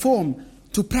 to perform,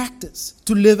 to practice,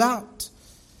 to live out.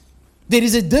 There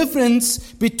is a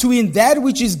difference between that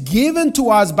which is given to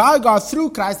us by God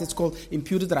through Christ, that's called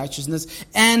imputed righteousness,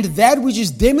 and that which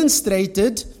is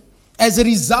demonstrated as a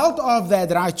result of that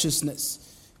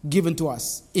righteousness given to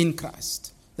us in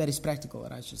Christ. That is practical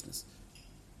righteousness.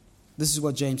 This is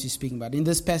what James is speaking about. In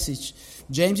this passage,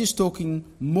 James is talking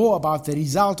more about the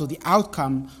result or the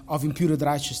outcome of imputed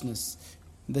righteousness.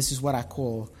 This is what I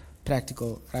call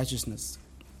practical righteousness.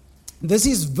 This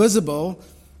is visible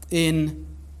in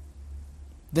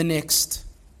the next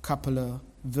couple of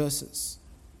verses.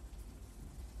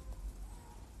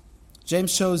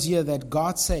 James shows here that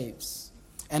God saves,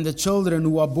 and the children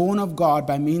who are born of God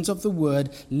by means of the word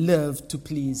live to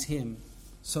please him.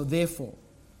 So therefore,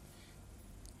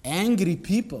 angry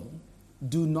people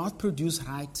do not produce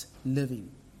right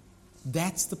living.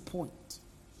 That's the point.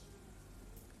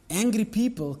 Angry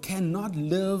people cannot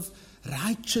live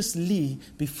righteously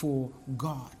before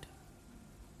God.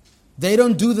 They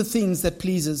don't do the things that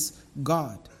pleases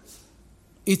God.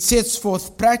 It sets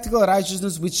forth practical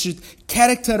righteousness which should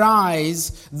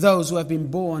characterize those who have been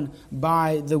born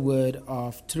by the word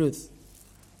of truth.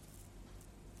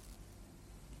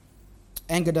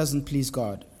 Anger doesn't please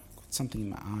God. Got something in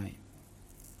my eye.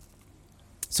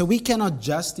 So we cannot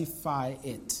justify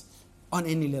it on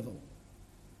any level.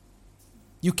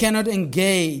 You cannot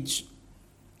engage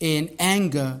in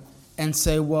anger and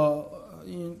say, well,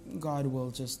 God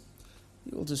will just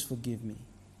forgive me.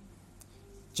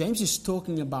 James is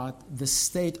talking about the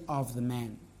state of the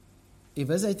man. If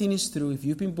verse 18 is true, if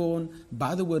you've been born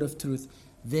by the word of truth,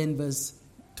 then verse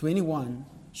 21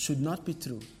 should not be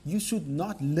true. You should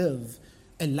not live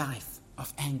a life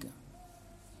of anger.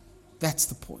 That's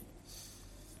the point.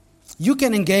 You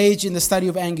can engage in the study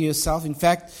of anger yourself. In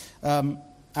fact,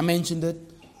 I mentioned it.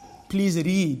 Please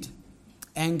read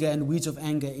Anger and Weeds of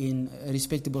Anger in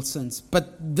Respectable Sins.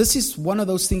 But this is one of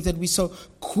those things that we so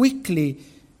quickly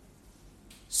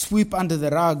sweep under the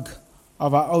rug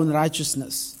of our own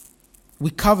righteousness. We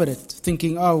cover it,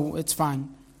 thinking, oh, it's fine.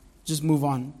 Just move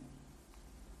on.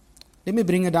 Let me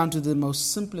bring it down to the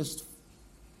most simplest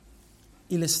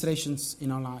illustrations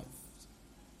in our life.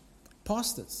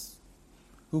 Pastors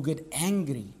who get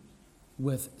angry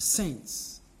with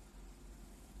saints,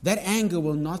 that anger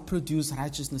will not produce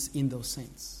righteousness in those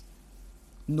saints,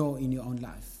 nor in your own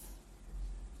life.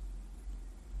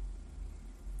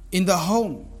 In the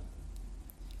home,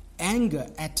 anger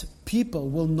at people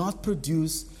will not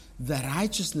produce the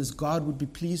righteousness God would be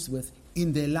pleased with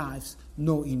in their lives,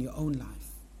 nor in your own life.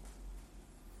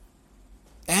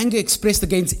 Anger expressed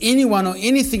against anyone or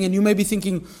anything, and you may be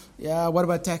thinking, yeah, what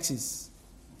about taxes?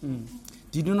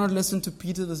 Did you not listen to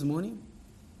Peter this morning?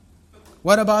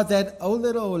 What about that old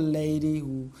little old lady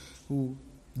who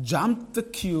jumped the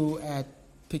queue at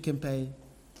Pick n Pay,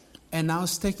 and now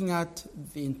is taking out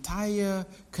the entire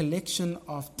collection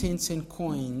of 10-cent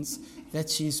coins that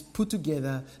she's put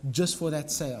together just for that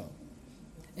sale.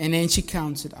 And then she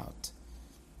counts it out.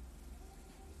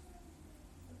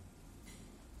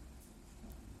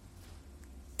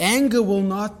 Anger will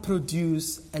not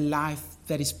produce a life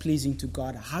that is pleasing to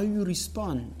God. How you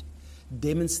respond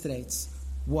demonstrates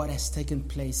what has taken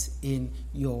place in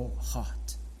your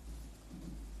heart.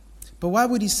 But why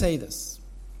would he say this?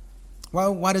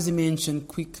 Well, why does he mention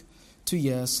quick to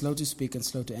hear, slow to speak, and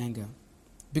slow to anger?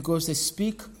 Because they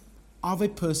speak of a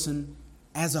person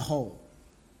as a whole.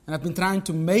 And I've been trying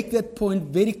to make that point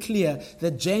very clear,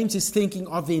 that James is thinking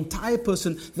of the entire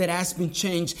person that has been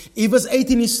changed. If verse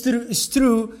 18 is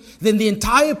true, then the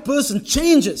entire person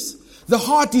changes. The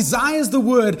heart desires the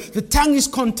word, the tongue is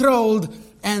controlled,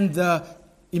 and the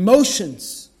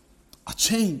emotions are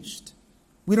changed.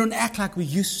 We don't act like we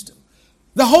used to.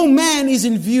 The whole man is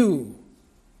in view.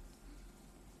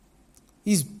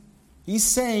 He's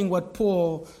saying what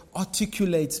Paul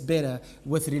articulates better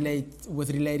with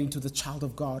relating to the child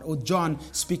of God, or John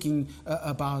speaking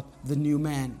about the new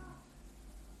man.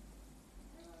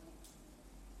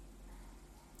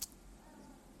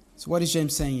 So what is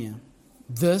James saying here?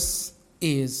 This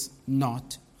is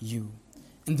not you.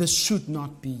 And this should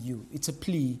not be you. It's a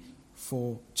plea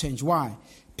for change. Why?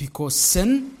 Because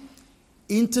sin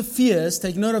interferes,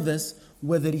 take note of this,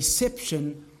 with the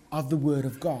reception of the word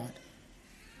of God.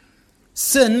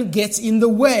 Sin gets in the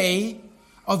way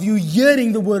of you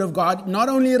hearing the word of God, not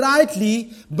only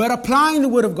rightly, but applying the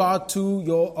word of God to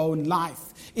your own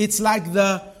life. It's like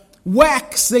the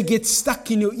wax that gets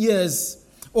stuck in your ears,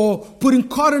 or putting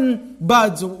cotton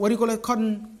buds, or what do you call it?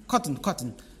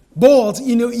 Cotton balls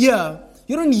in your ear.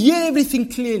 You don't hear everything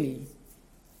clearly.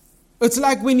 It's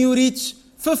like when you reach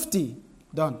 50,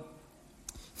 done.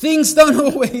 Things don't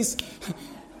always,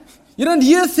 you don't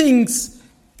hear things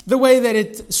the way that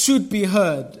it should be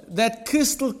heard. That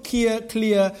crystal clear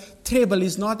treble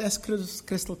is not as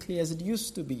crystal clear as it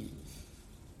used to be.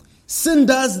 Sin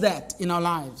does that in our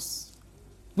lives.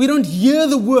 We don't hear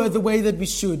the word the way that we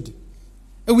should.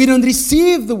 And we don't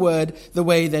receive the word the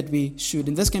way that we should.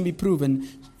 And this can be proven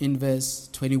in verse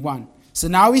 21. So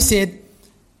now we said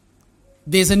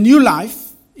there's a new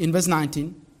life in verse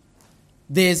 19.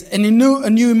 There's a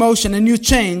new emotion, a new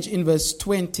change in verse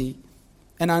 20.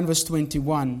 And in verse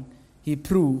 21, he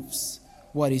proves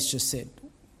what he's just said.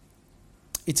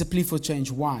 It's a plea for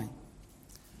change. Why?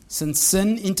 Since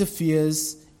sin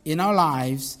interferes in our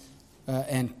lives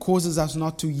and causes us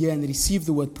not to hear and receive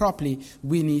the word properly,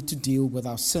 we need to deal with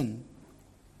our sin.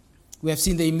 We have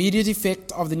seen the immediate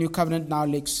effect of the new covenant. Now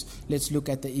let's look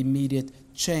at the immediate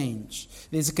change.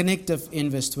 There's a connective in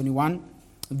verse 21.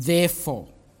 Therefore,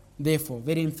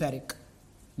 very emphatic.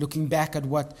 Looking back at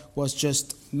what was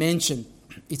just mentioned.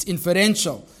 It's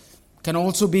inferential. Can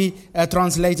also be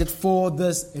translated for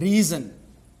this reason.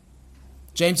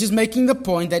 James is making the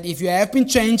point that if you have been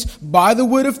changed by the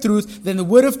word of truth, then the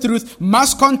word of truth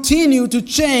must continue to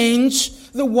change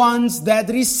the ones that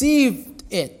received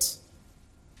it.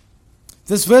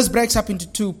 This verse breaks up into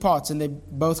two parts, and they're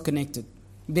both connected.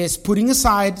 There's putting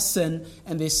aside sin,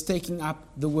 and there's taking up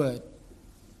the word.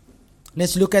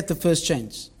 Let's look at the first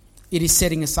change. It is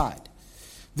setting aside.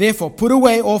 Therefore, put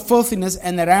away all filthiness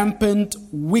and rampant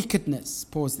wickedness.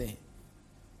 Pause there.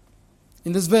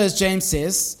 In this verse, James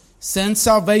says, since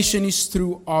salvation is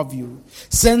true of you,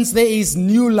 since there is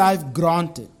new life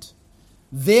granted,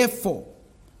 therefore,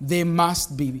 there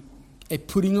must be a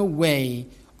putting away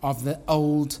of the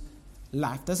old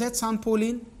life. Does that sound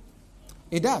Pauline?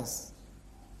 It does.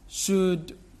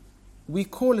 Should we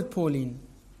call it Pauline?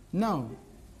 No.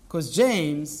 Because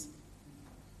James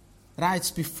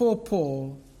writes before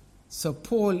Paul, so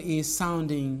Paul is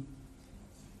sounding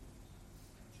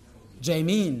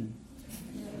Jameen.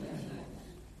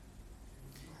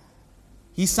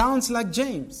 He sounds like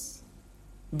James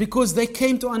because they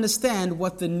came to understand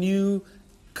what the new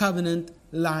covenant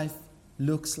life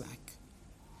looks like.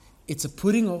 It's a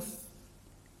putting off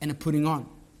and a putting on.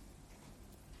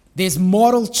 There's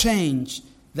moral change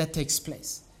that takes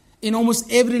place. In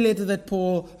almost every letter that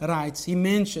Paul writes, he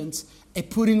mentions a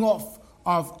putting off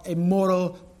of a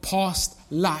moral past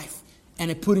life and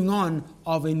a putting on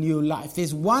of a new life.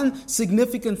 There's one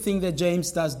significant thing that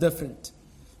James does different,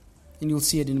 and you'll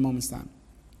see it in a moment's time.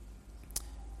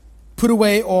 Put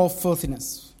away all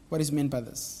filthiness. What is meant by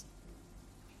this?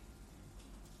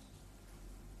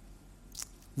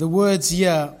 The words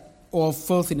here, all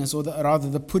filthiness, or rather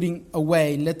the putting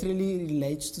away, literally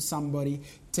relates to somebody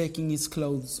taking his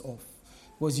clothes off.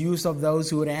 was used of those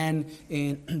who ran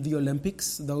in the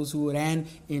Olympics, those who ran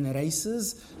in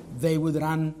races. They would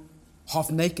run half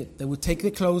naked. They would take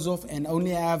their clothes off and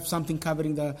only have something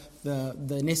covering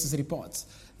the necessary parts.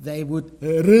 They would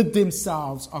rid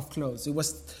themselves of clothes. It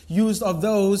was used of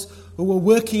those who were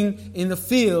working in the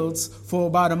fields for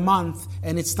about a month,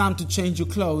 and it's time to change your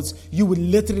clothes. You would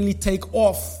literally take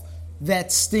off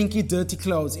that stinky, dirty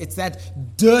clothes. It's that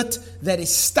dirt that is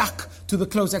stuck to the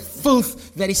clothes, that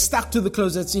filth that is stuck to the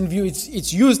clothes that's in view.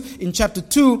 It's used in chapter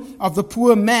 2 of the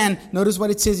poor man. Notice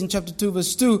what it says in chapter 2,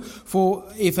 verse 2. For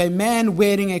if a man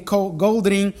wearing a gold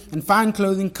ring and fine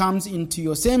clothing comes into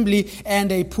your assembly,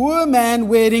 and a poor man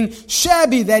wearing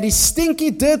shabby, that is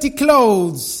stinky, dirty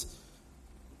clothes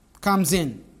comes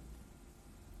in.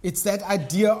 It's that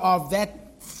idea of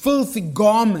that filthy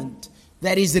garment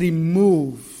that is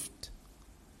removed.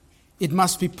 It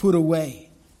must be put away.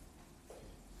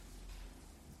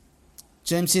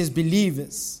 James says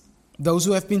believers, those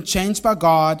who have been changed by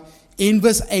God, in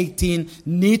verse 18,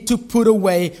 need to put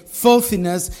away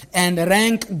filthiness and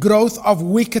rank growth of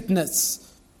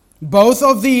wickedness. Both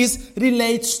of these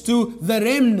relates to the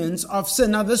remnants of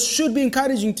sin. Now this should be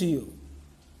encouraging to you,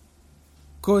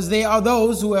 because there are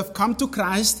those who have come to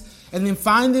Christ and then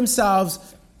find themselves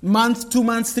month, 2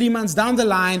 months, 3 months down the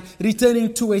line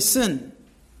returning to a sin.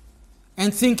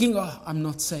 And thinking, I'm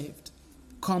not saved.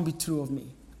 Can't be true of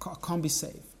me. Can't be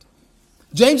saved.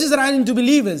 James is writing to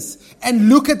believers. And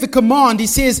look at the command. He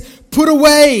says, put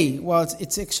away. Well,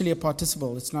 it's actually a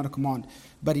participle. It's not a command.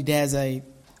 But it has a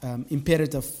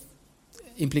imperative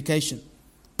implication.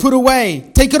 Put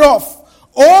away. Take it off.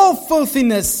 All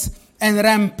filthiness and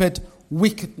rampant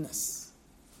wickedness.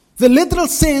 The literal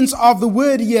sense of the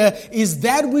word here is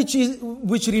that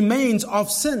which remains of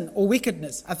sin or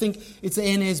wickedness. I think it's the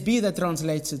NSB that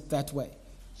translates it that way.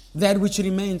 That which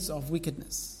remains of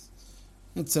wickedness.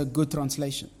 It's a good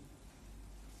translation.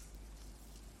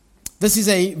 This is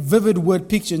a vivid word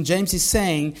picture, and James is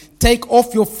saying, take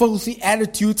off your filthy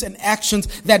attitudes and actions,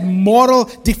 that moral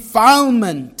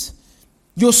defilement,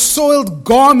 your soiled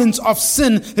garments of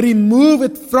sin, remove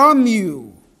it from you.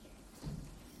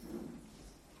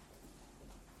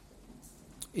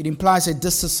 It implies a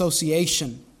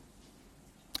disassociation,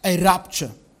 a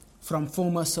rupture from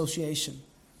former association,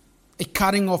 a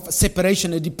cutting off, a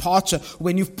separation, a departure.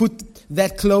 When you've put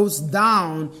that clothes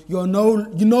down, you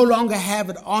no longer have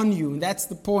it on you. And that's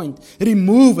the point.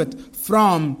 Remove it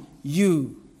from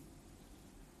you.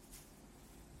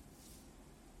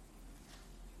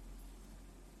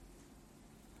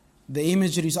 The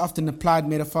imagery is often applied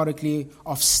metaphorically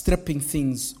of stripping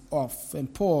things off.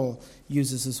 And Paul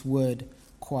uses this word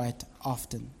quite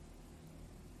often.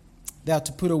 They are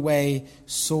to put away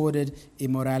sordid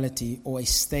immorality or a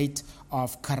state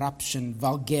of corruption,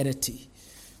 vulgarity.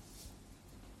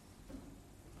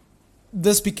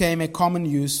 This became a common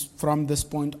use from this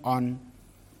point on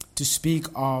to speak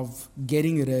of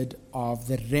getting rid of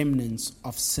the remnants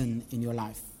of sin in your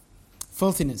life.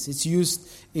 Filthiness, it's used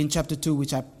in chapter 2,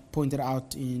 which I pointed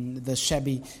out in the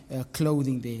shabby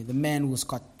clothing there. The man was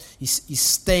he's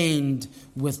stained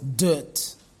with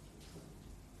dirt.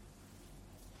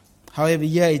 However,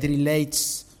 here it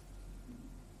relates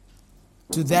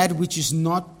to that which is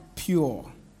not pure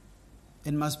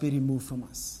and must be removed from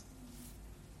us.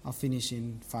 I'll finish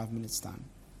in 5 minutes' time.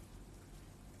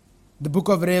 The book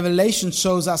of Revelation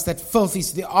shows us that filth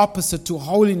is the opposite to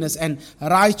holiness and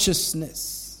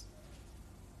righteousness.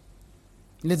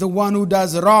 Let the one who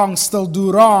does wrong still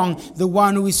do wrong. The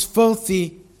one who is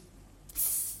filthy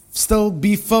still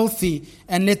be filthy.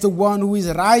 And let the one who is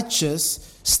righteous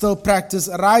still practice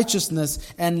righteousness,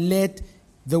 and let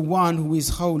the one who is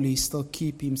holy still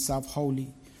keep himself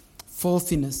holy.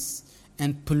 Filthiness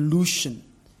and pollution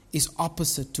is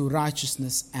opposite to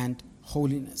righteousness and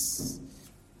holiness.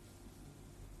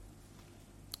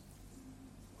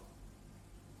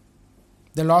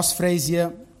 The last phrase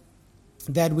here,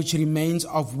 that which remains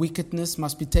of wickedness,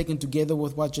 must be taken together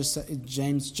with what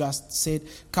James just said,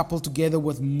 coupled together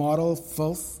with moral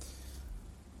filth.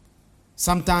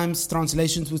 Sometimes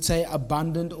translations would say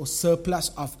abundant or surplus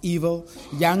of evil.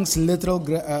 Young's literal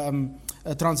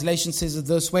translation says it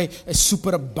this way, a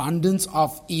superabundance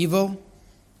of evil.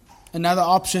 Another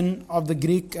option of the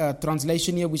Greek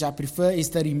translation here, which I prefer, is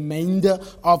the remainder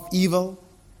of evil.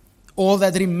 All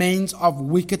that remains of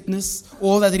wickedness,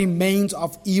 all that remains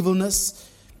of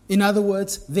evilness. In other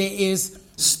words, there is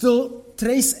still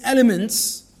trace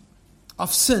elements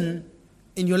of sin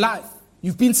in your life.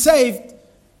 You've been saved,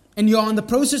 and you're on the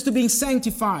process to being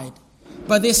sanctified.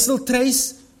 But there's still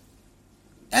trace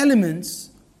elements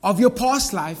of your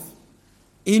past life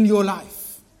in your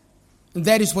life. And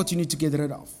that is what you need to get rid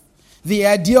of. The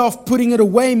idea of putting it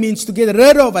away means to get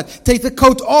rid of it. Take the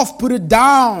coat off, put it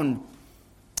down.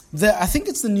 I think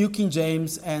it's the New King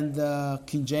James and the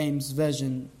King James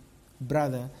Version,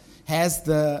 brother, has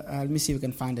the, let me see if I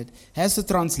can find it, has the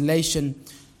translation,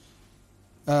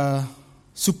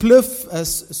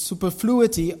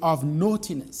 superfluity of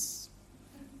naughtiness.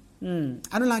 I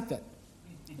don't like that.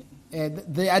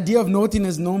 The idea of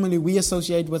naughtiness normally we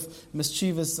associate with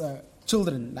mischievous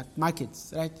children, like my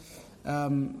kids, right?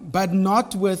 But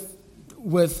not with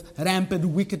rampant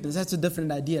wickedness. That's a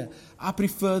different idea. I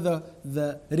prefer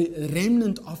the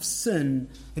remnant of sin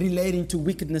relating to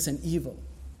wickedness and evil.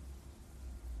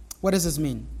 What does this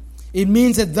mean? It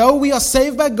means that though we are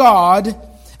saved by God,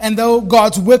 and though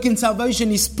God's work in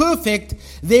salvation is perfect,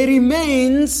 there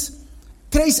remains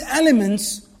trace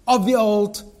elements of the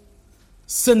old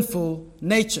sinful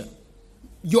nature.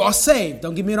 You are saved,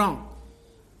 don't get me wrong.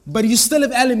 But you still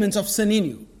have elements of sin in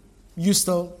you. You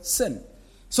still sin.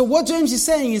 So what James is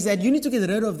saying is that you need to get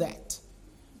rid of that.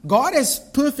 God has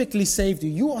perfectly saved you.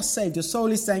 You are saved. Your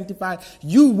soul is sanctified.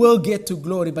 You will get to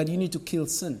glory, but you need to kill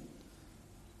sin.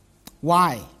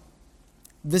 Why?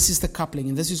 This is the coupling,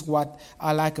 and this is what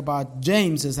I like about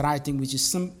James's writing, which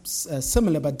is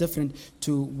similar but different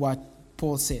to what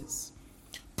Paul says.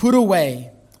 Put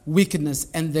away wickedness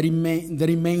and the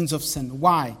remains of sin.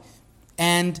 Why?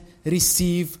 And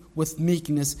receive with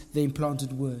meekness the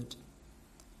implanted word.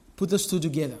 Put those two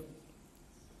together.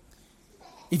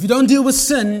 If you don't deal with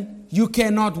sin, you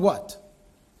cannot what?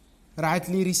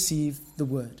 Rightly receive the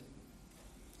word.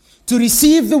 To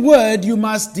receive the word, you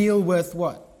must deal with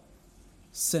what?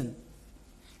 Sin.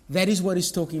 That is what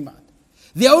he's talking about.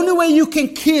 The only way you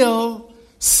can kill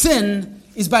sin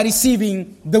is by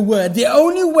receiving the word. The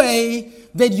only way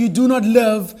that you do not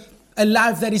live a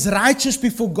life that is righteous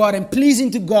before God and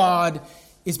pleasing to God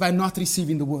is by not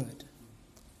receiving the word.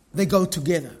 They go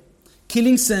together.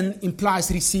 Killing sin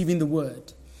implies receiving the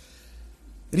word.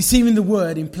 Receiving the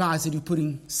word implies that you're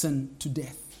putting sin to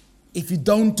death. If you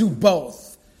don't do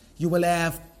both, you will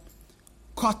have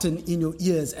cotton in your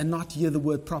ears and not hear the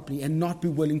word properly and not be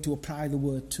willing to apply the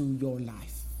word to your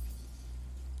life.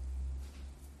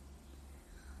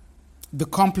 The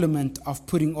complement of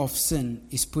putting off sin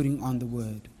is putting on the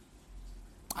word.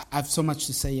 I have so much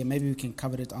to say here. Maybe we can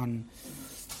cover it on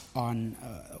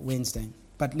Wednesday.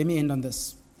 But let me end on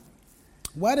this.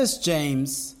 Why does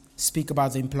James speak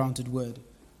about the implanted word?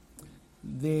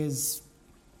 There's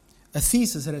a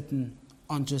thesis written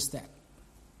on just that,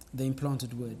 the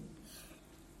implanted word.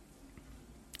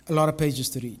 A lot of pages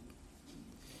to read.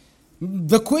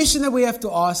 The question that we have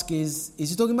to ask is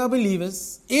he talking about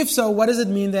believers? If so, what does it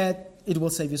mean that it will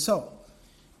save your soul?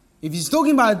 If he's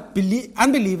talking about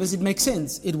unbelievers, it makes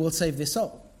sense. It will save their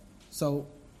soul. So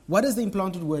what does the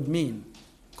implanted word mean?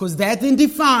 Because that then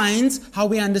defines how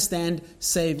we understand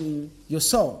saving your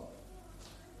soul.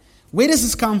 Where does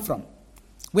this come from?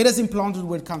 Where does the implanted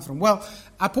word come from? Well,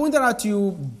 I pointed out to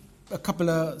you a couple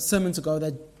of sermons ago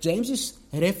that James is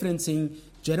referencing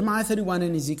Jeremiah 31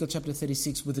 and Ezekiel chapter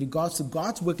 36 with regards to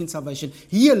God's work in salvation.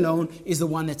 He alone is the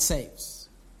one that saves.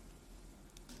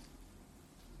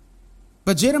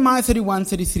 But Jeremiah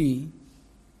 31:33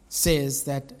 says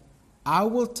that I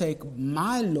will take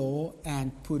my law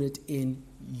and put it in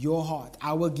your heart.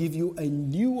 I will give you a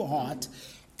new heart.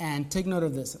 And take note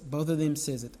of this. Both of them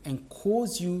says it. And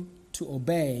cause you to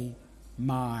obey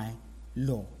my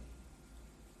law.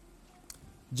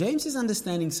 James is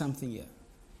understanding something here.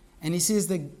 And he says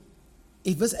that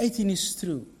if verse 18 is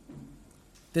true,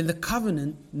 then the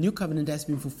covenant, new covenant has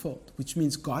been fulfilled. Which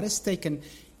means God has taken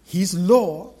his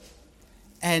law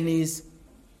and he's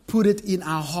put it in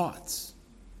our hearts.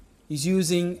 He's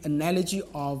using analogy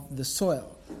of the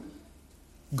soil.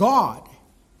 God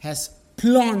has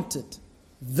planted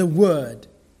the word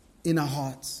in our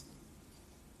hearts.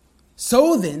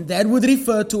 So then, that would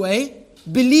refer to a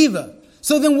believer.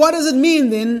 So then what does it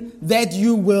mean then that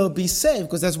you will be saved?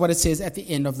 Because that's what it says at the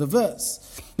end of the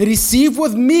verse. Receive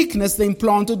with meekness the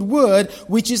implanted word,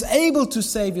 which is able to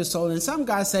save your soul. And some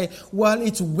guys say, well,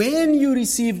 it's when you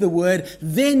receive the word,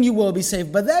 then you will be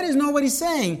saved. But that is not what he's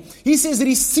saying. He says,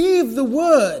 receive the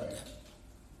word.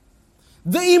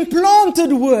 The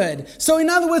implanted word. So in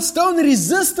other words, don't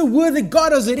resist the word that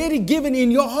God has already given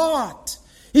in your heart.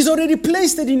 He's already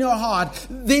placed it in your heart.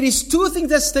 There is two things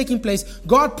that's taking place.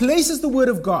 God places the word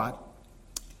of God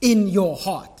in your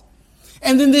heart.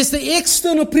 And then there's the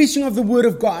external preaching of the word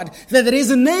of God that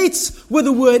resonates with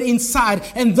the word inside.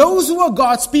 And those who are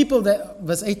God's people,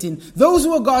 verse 18, those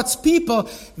who are God's people,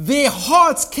 their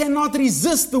hearts cannot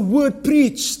resist the word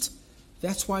preached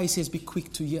That's why he says, be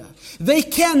quick to hear. They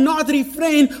cannot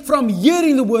refrain from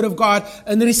hearing the word of God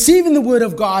and receiving the word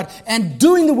of God and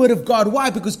doing the word of God. Why?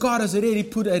 Because God has already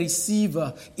put a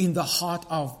receiver in the heart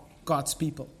of God's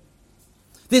people.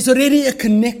 There's already a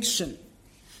connection.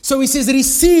 So he says,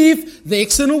 receive the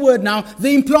external word now,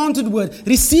 the implanted word.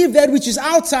 Receive that which is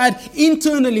outside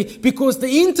internally, because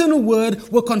the internal word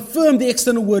will confirm the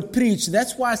external word preached.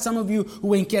 That's why some of you who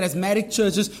were in charismatic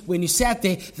churches, when you sat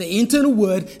there, the internal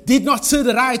word did not sit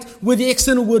right with the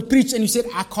external word preached. And you said,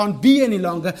 I can't be any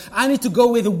longer. I need to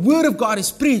go where the word of God is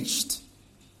preached.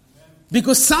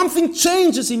 Because something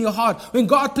changes in your heart. When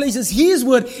God places His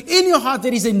word in your heart,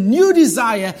 there is a new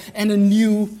desire and a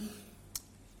new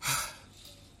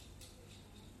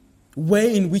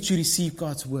way in which you receive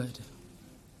God's word.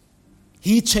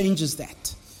 He changes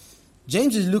that.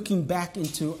 James is looking back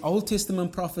into Old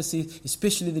Testament prophecy,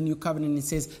 especially the New Covenant, and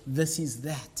says, this is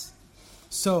that.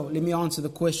 So, let me answer the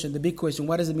question, the big question,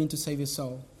 what does it mean to save your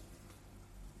soul?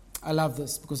 I love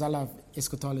this because I love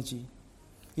eschatology.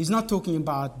 He's not talking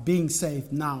about being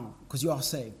saved now, because you are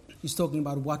saved. He's talking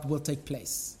about what will take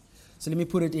place. So let me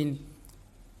put it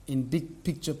in big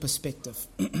picture perspective.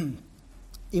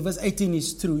 If verse 18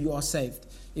 is true, you are saved.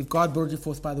 If God brought you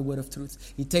forth by the word of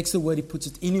truth, He takes the word, He puts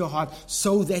it in your heart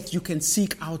so that you can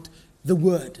seek out the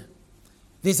word.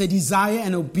 There's a desire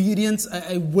and obedience,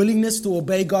 a willingness to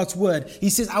obey God's word. He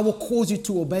says, I will cause you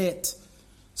to obey it.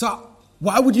 So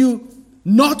why would you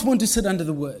not want to sit under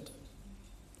the word?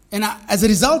 And as a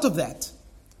result of that,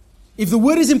 if the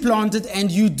word is implanted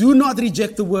and you do not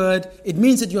reject the word, it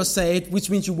means that you're saved, which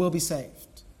means you will be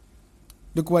saved.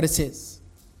 Look what it says.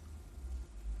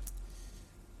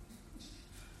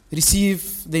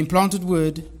 Receive the implanted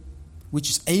word, which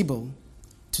is able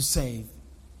to save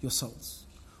your souls,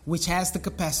 which has the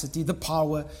capacity, the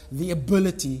power, the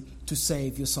ability to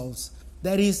save your souls.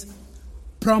 That is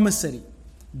promissory.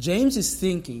 James is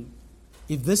thinking,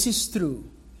 if this is true,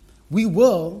 we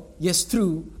will, yes,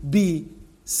 true, be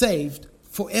saved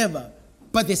forever.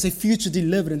 But there's a future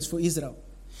deliverance for Israel.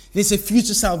 There's a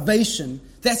future salvation.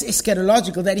 That's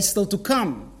eschatological. That is still to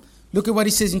come. Look at what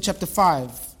he says in chapter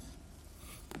 5.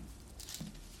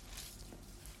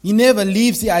 He never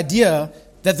leaves the idea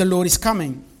that the Lord is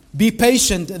coming. Be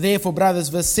patient, therefore, brothers,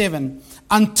 verse 7,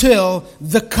 until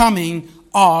the coming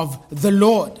of the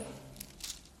Lord.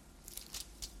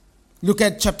 Look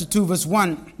at chapter 2, verse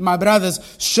 1. My brothers,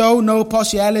 show no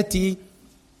partiality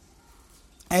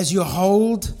as you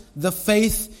hold the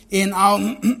faith in our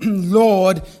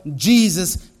Lord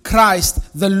Jesus Christ,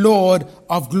 the Lord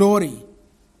of glory.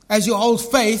 As you hold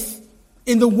faith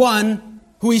in the one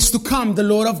who is to come, the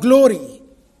Lord of glory.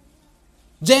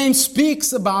 James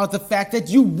speaks about the fact that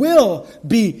you will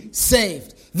be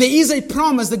saved. There is a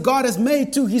promise that God has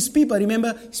made to His people.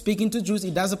 Remember, speaking to Jews,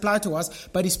 it does apply to us,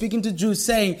 but He's speaking to Jews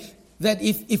saying that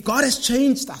if God has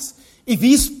changed us, if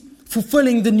He's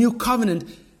fulfilling the new covenant,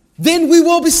 then we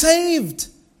will be saved.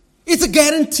 It's a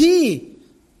guarantee.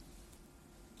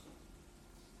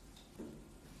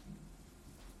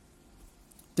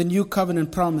 The new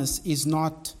covenant promise is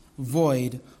not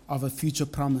void of a future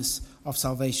promise of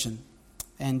salvation.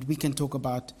 And we can talk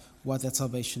about what that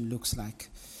salvation looks like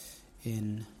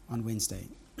on Wednesday.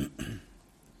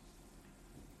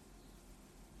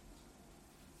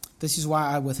 This is why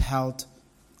I withheld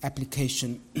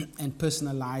application and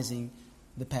personalizing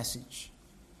the passage.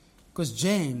 Because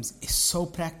James is so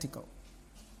practical.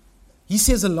 He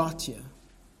says a lot here.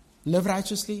 Live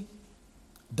righteously.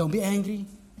 Don't be angry.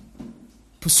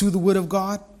 Pursue the word of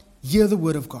God. Hear the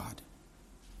word of God.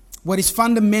 What is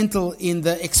fundamental in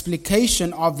the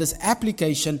explication of this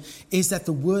application is that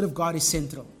the word of God is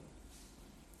central.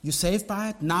 You're saved by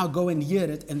it, now go and hear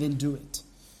it and then do it.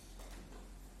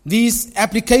 These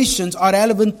applications are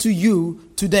relevant to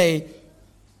you today,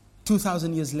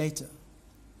 2,000 years later.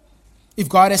 If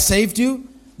God has saved you,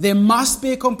 there must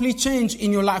be a complete change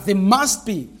in your life. There must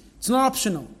be. It's not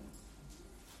optional.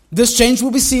 This change will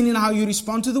be seen in how you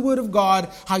respond to the word of God,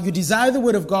 how you desire the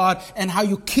word of God, and how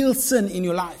you kill sin in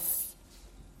your life.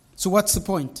 So what's the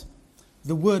point?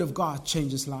 The word of God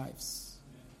changes lives.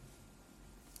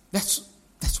 That's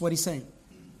what he's saying.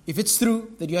 If it's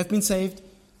true that you have been saved,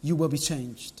 you will be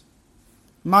changed.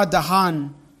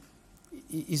 Madahan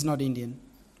is not Indian.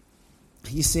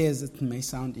 He says, it may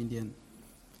sound Indian,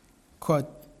 quote,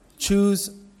 choose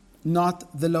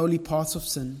not the lowly paths of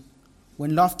sin.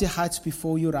 When lofty heights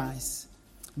before you rise,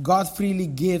 God freely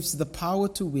gives the power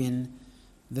to win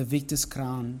the victor's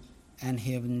crown and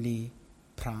heavenly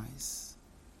prize.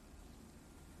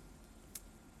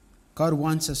 God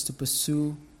wants us to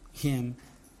pursue Him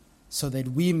so that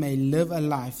we may live a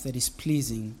life that is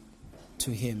pleasing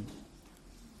to Him.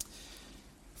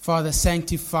 Father,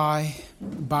 sanctify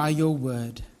by your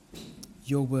word.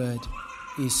 Your word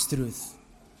is truth.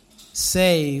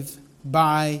 Save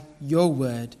by your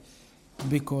word,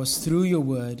 because through your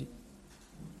word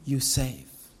you save.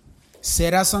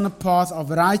 Set us on a path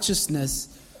of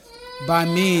righteousness by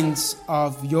means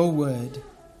of your word,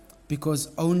 because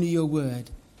only your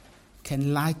word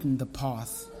can lighten the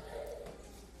path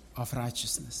of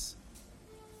righteousness.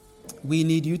 We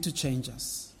need you to change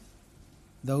us.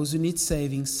 Those who need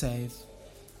saving, save.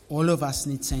 All of us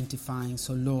need sanctifying.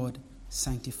 So Lord,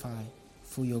 sanctify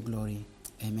for your glory.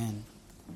 Amen.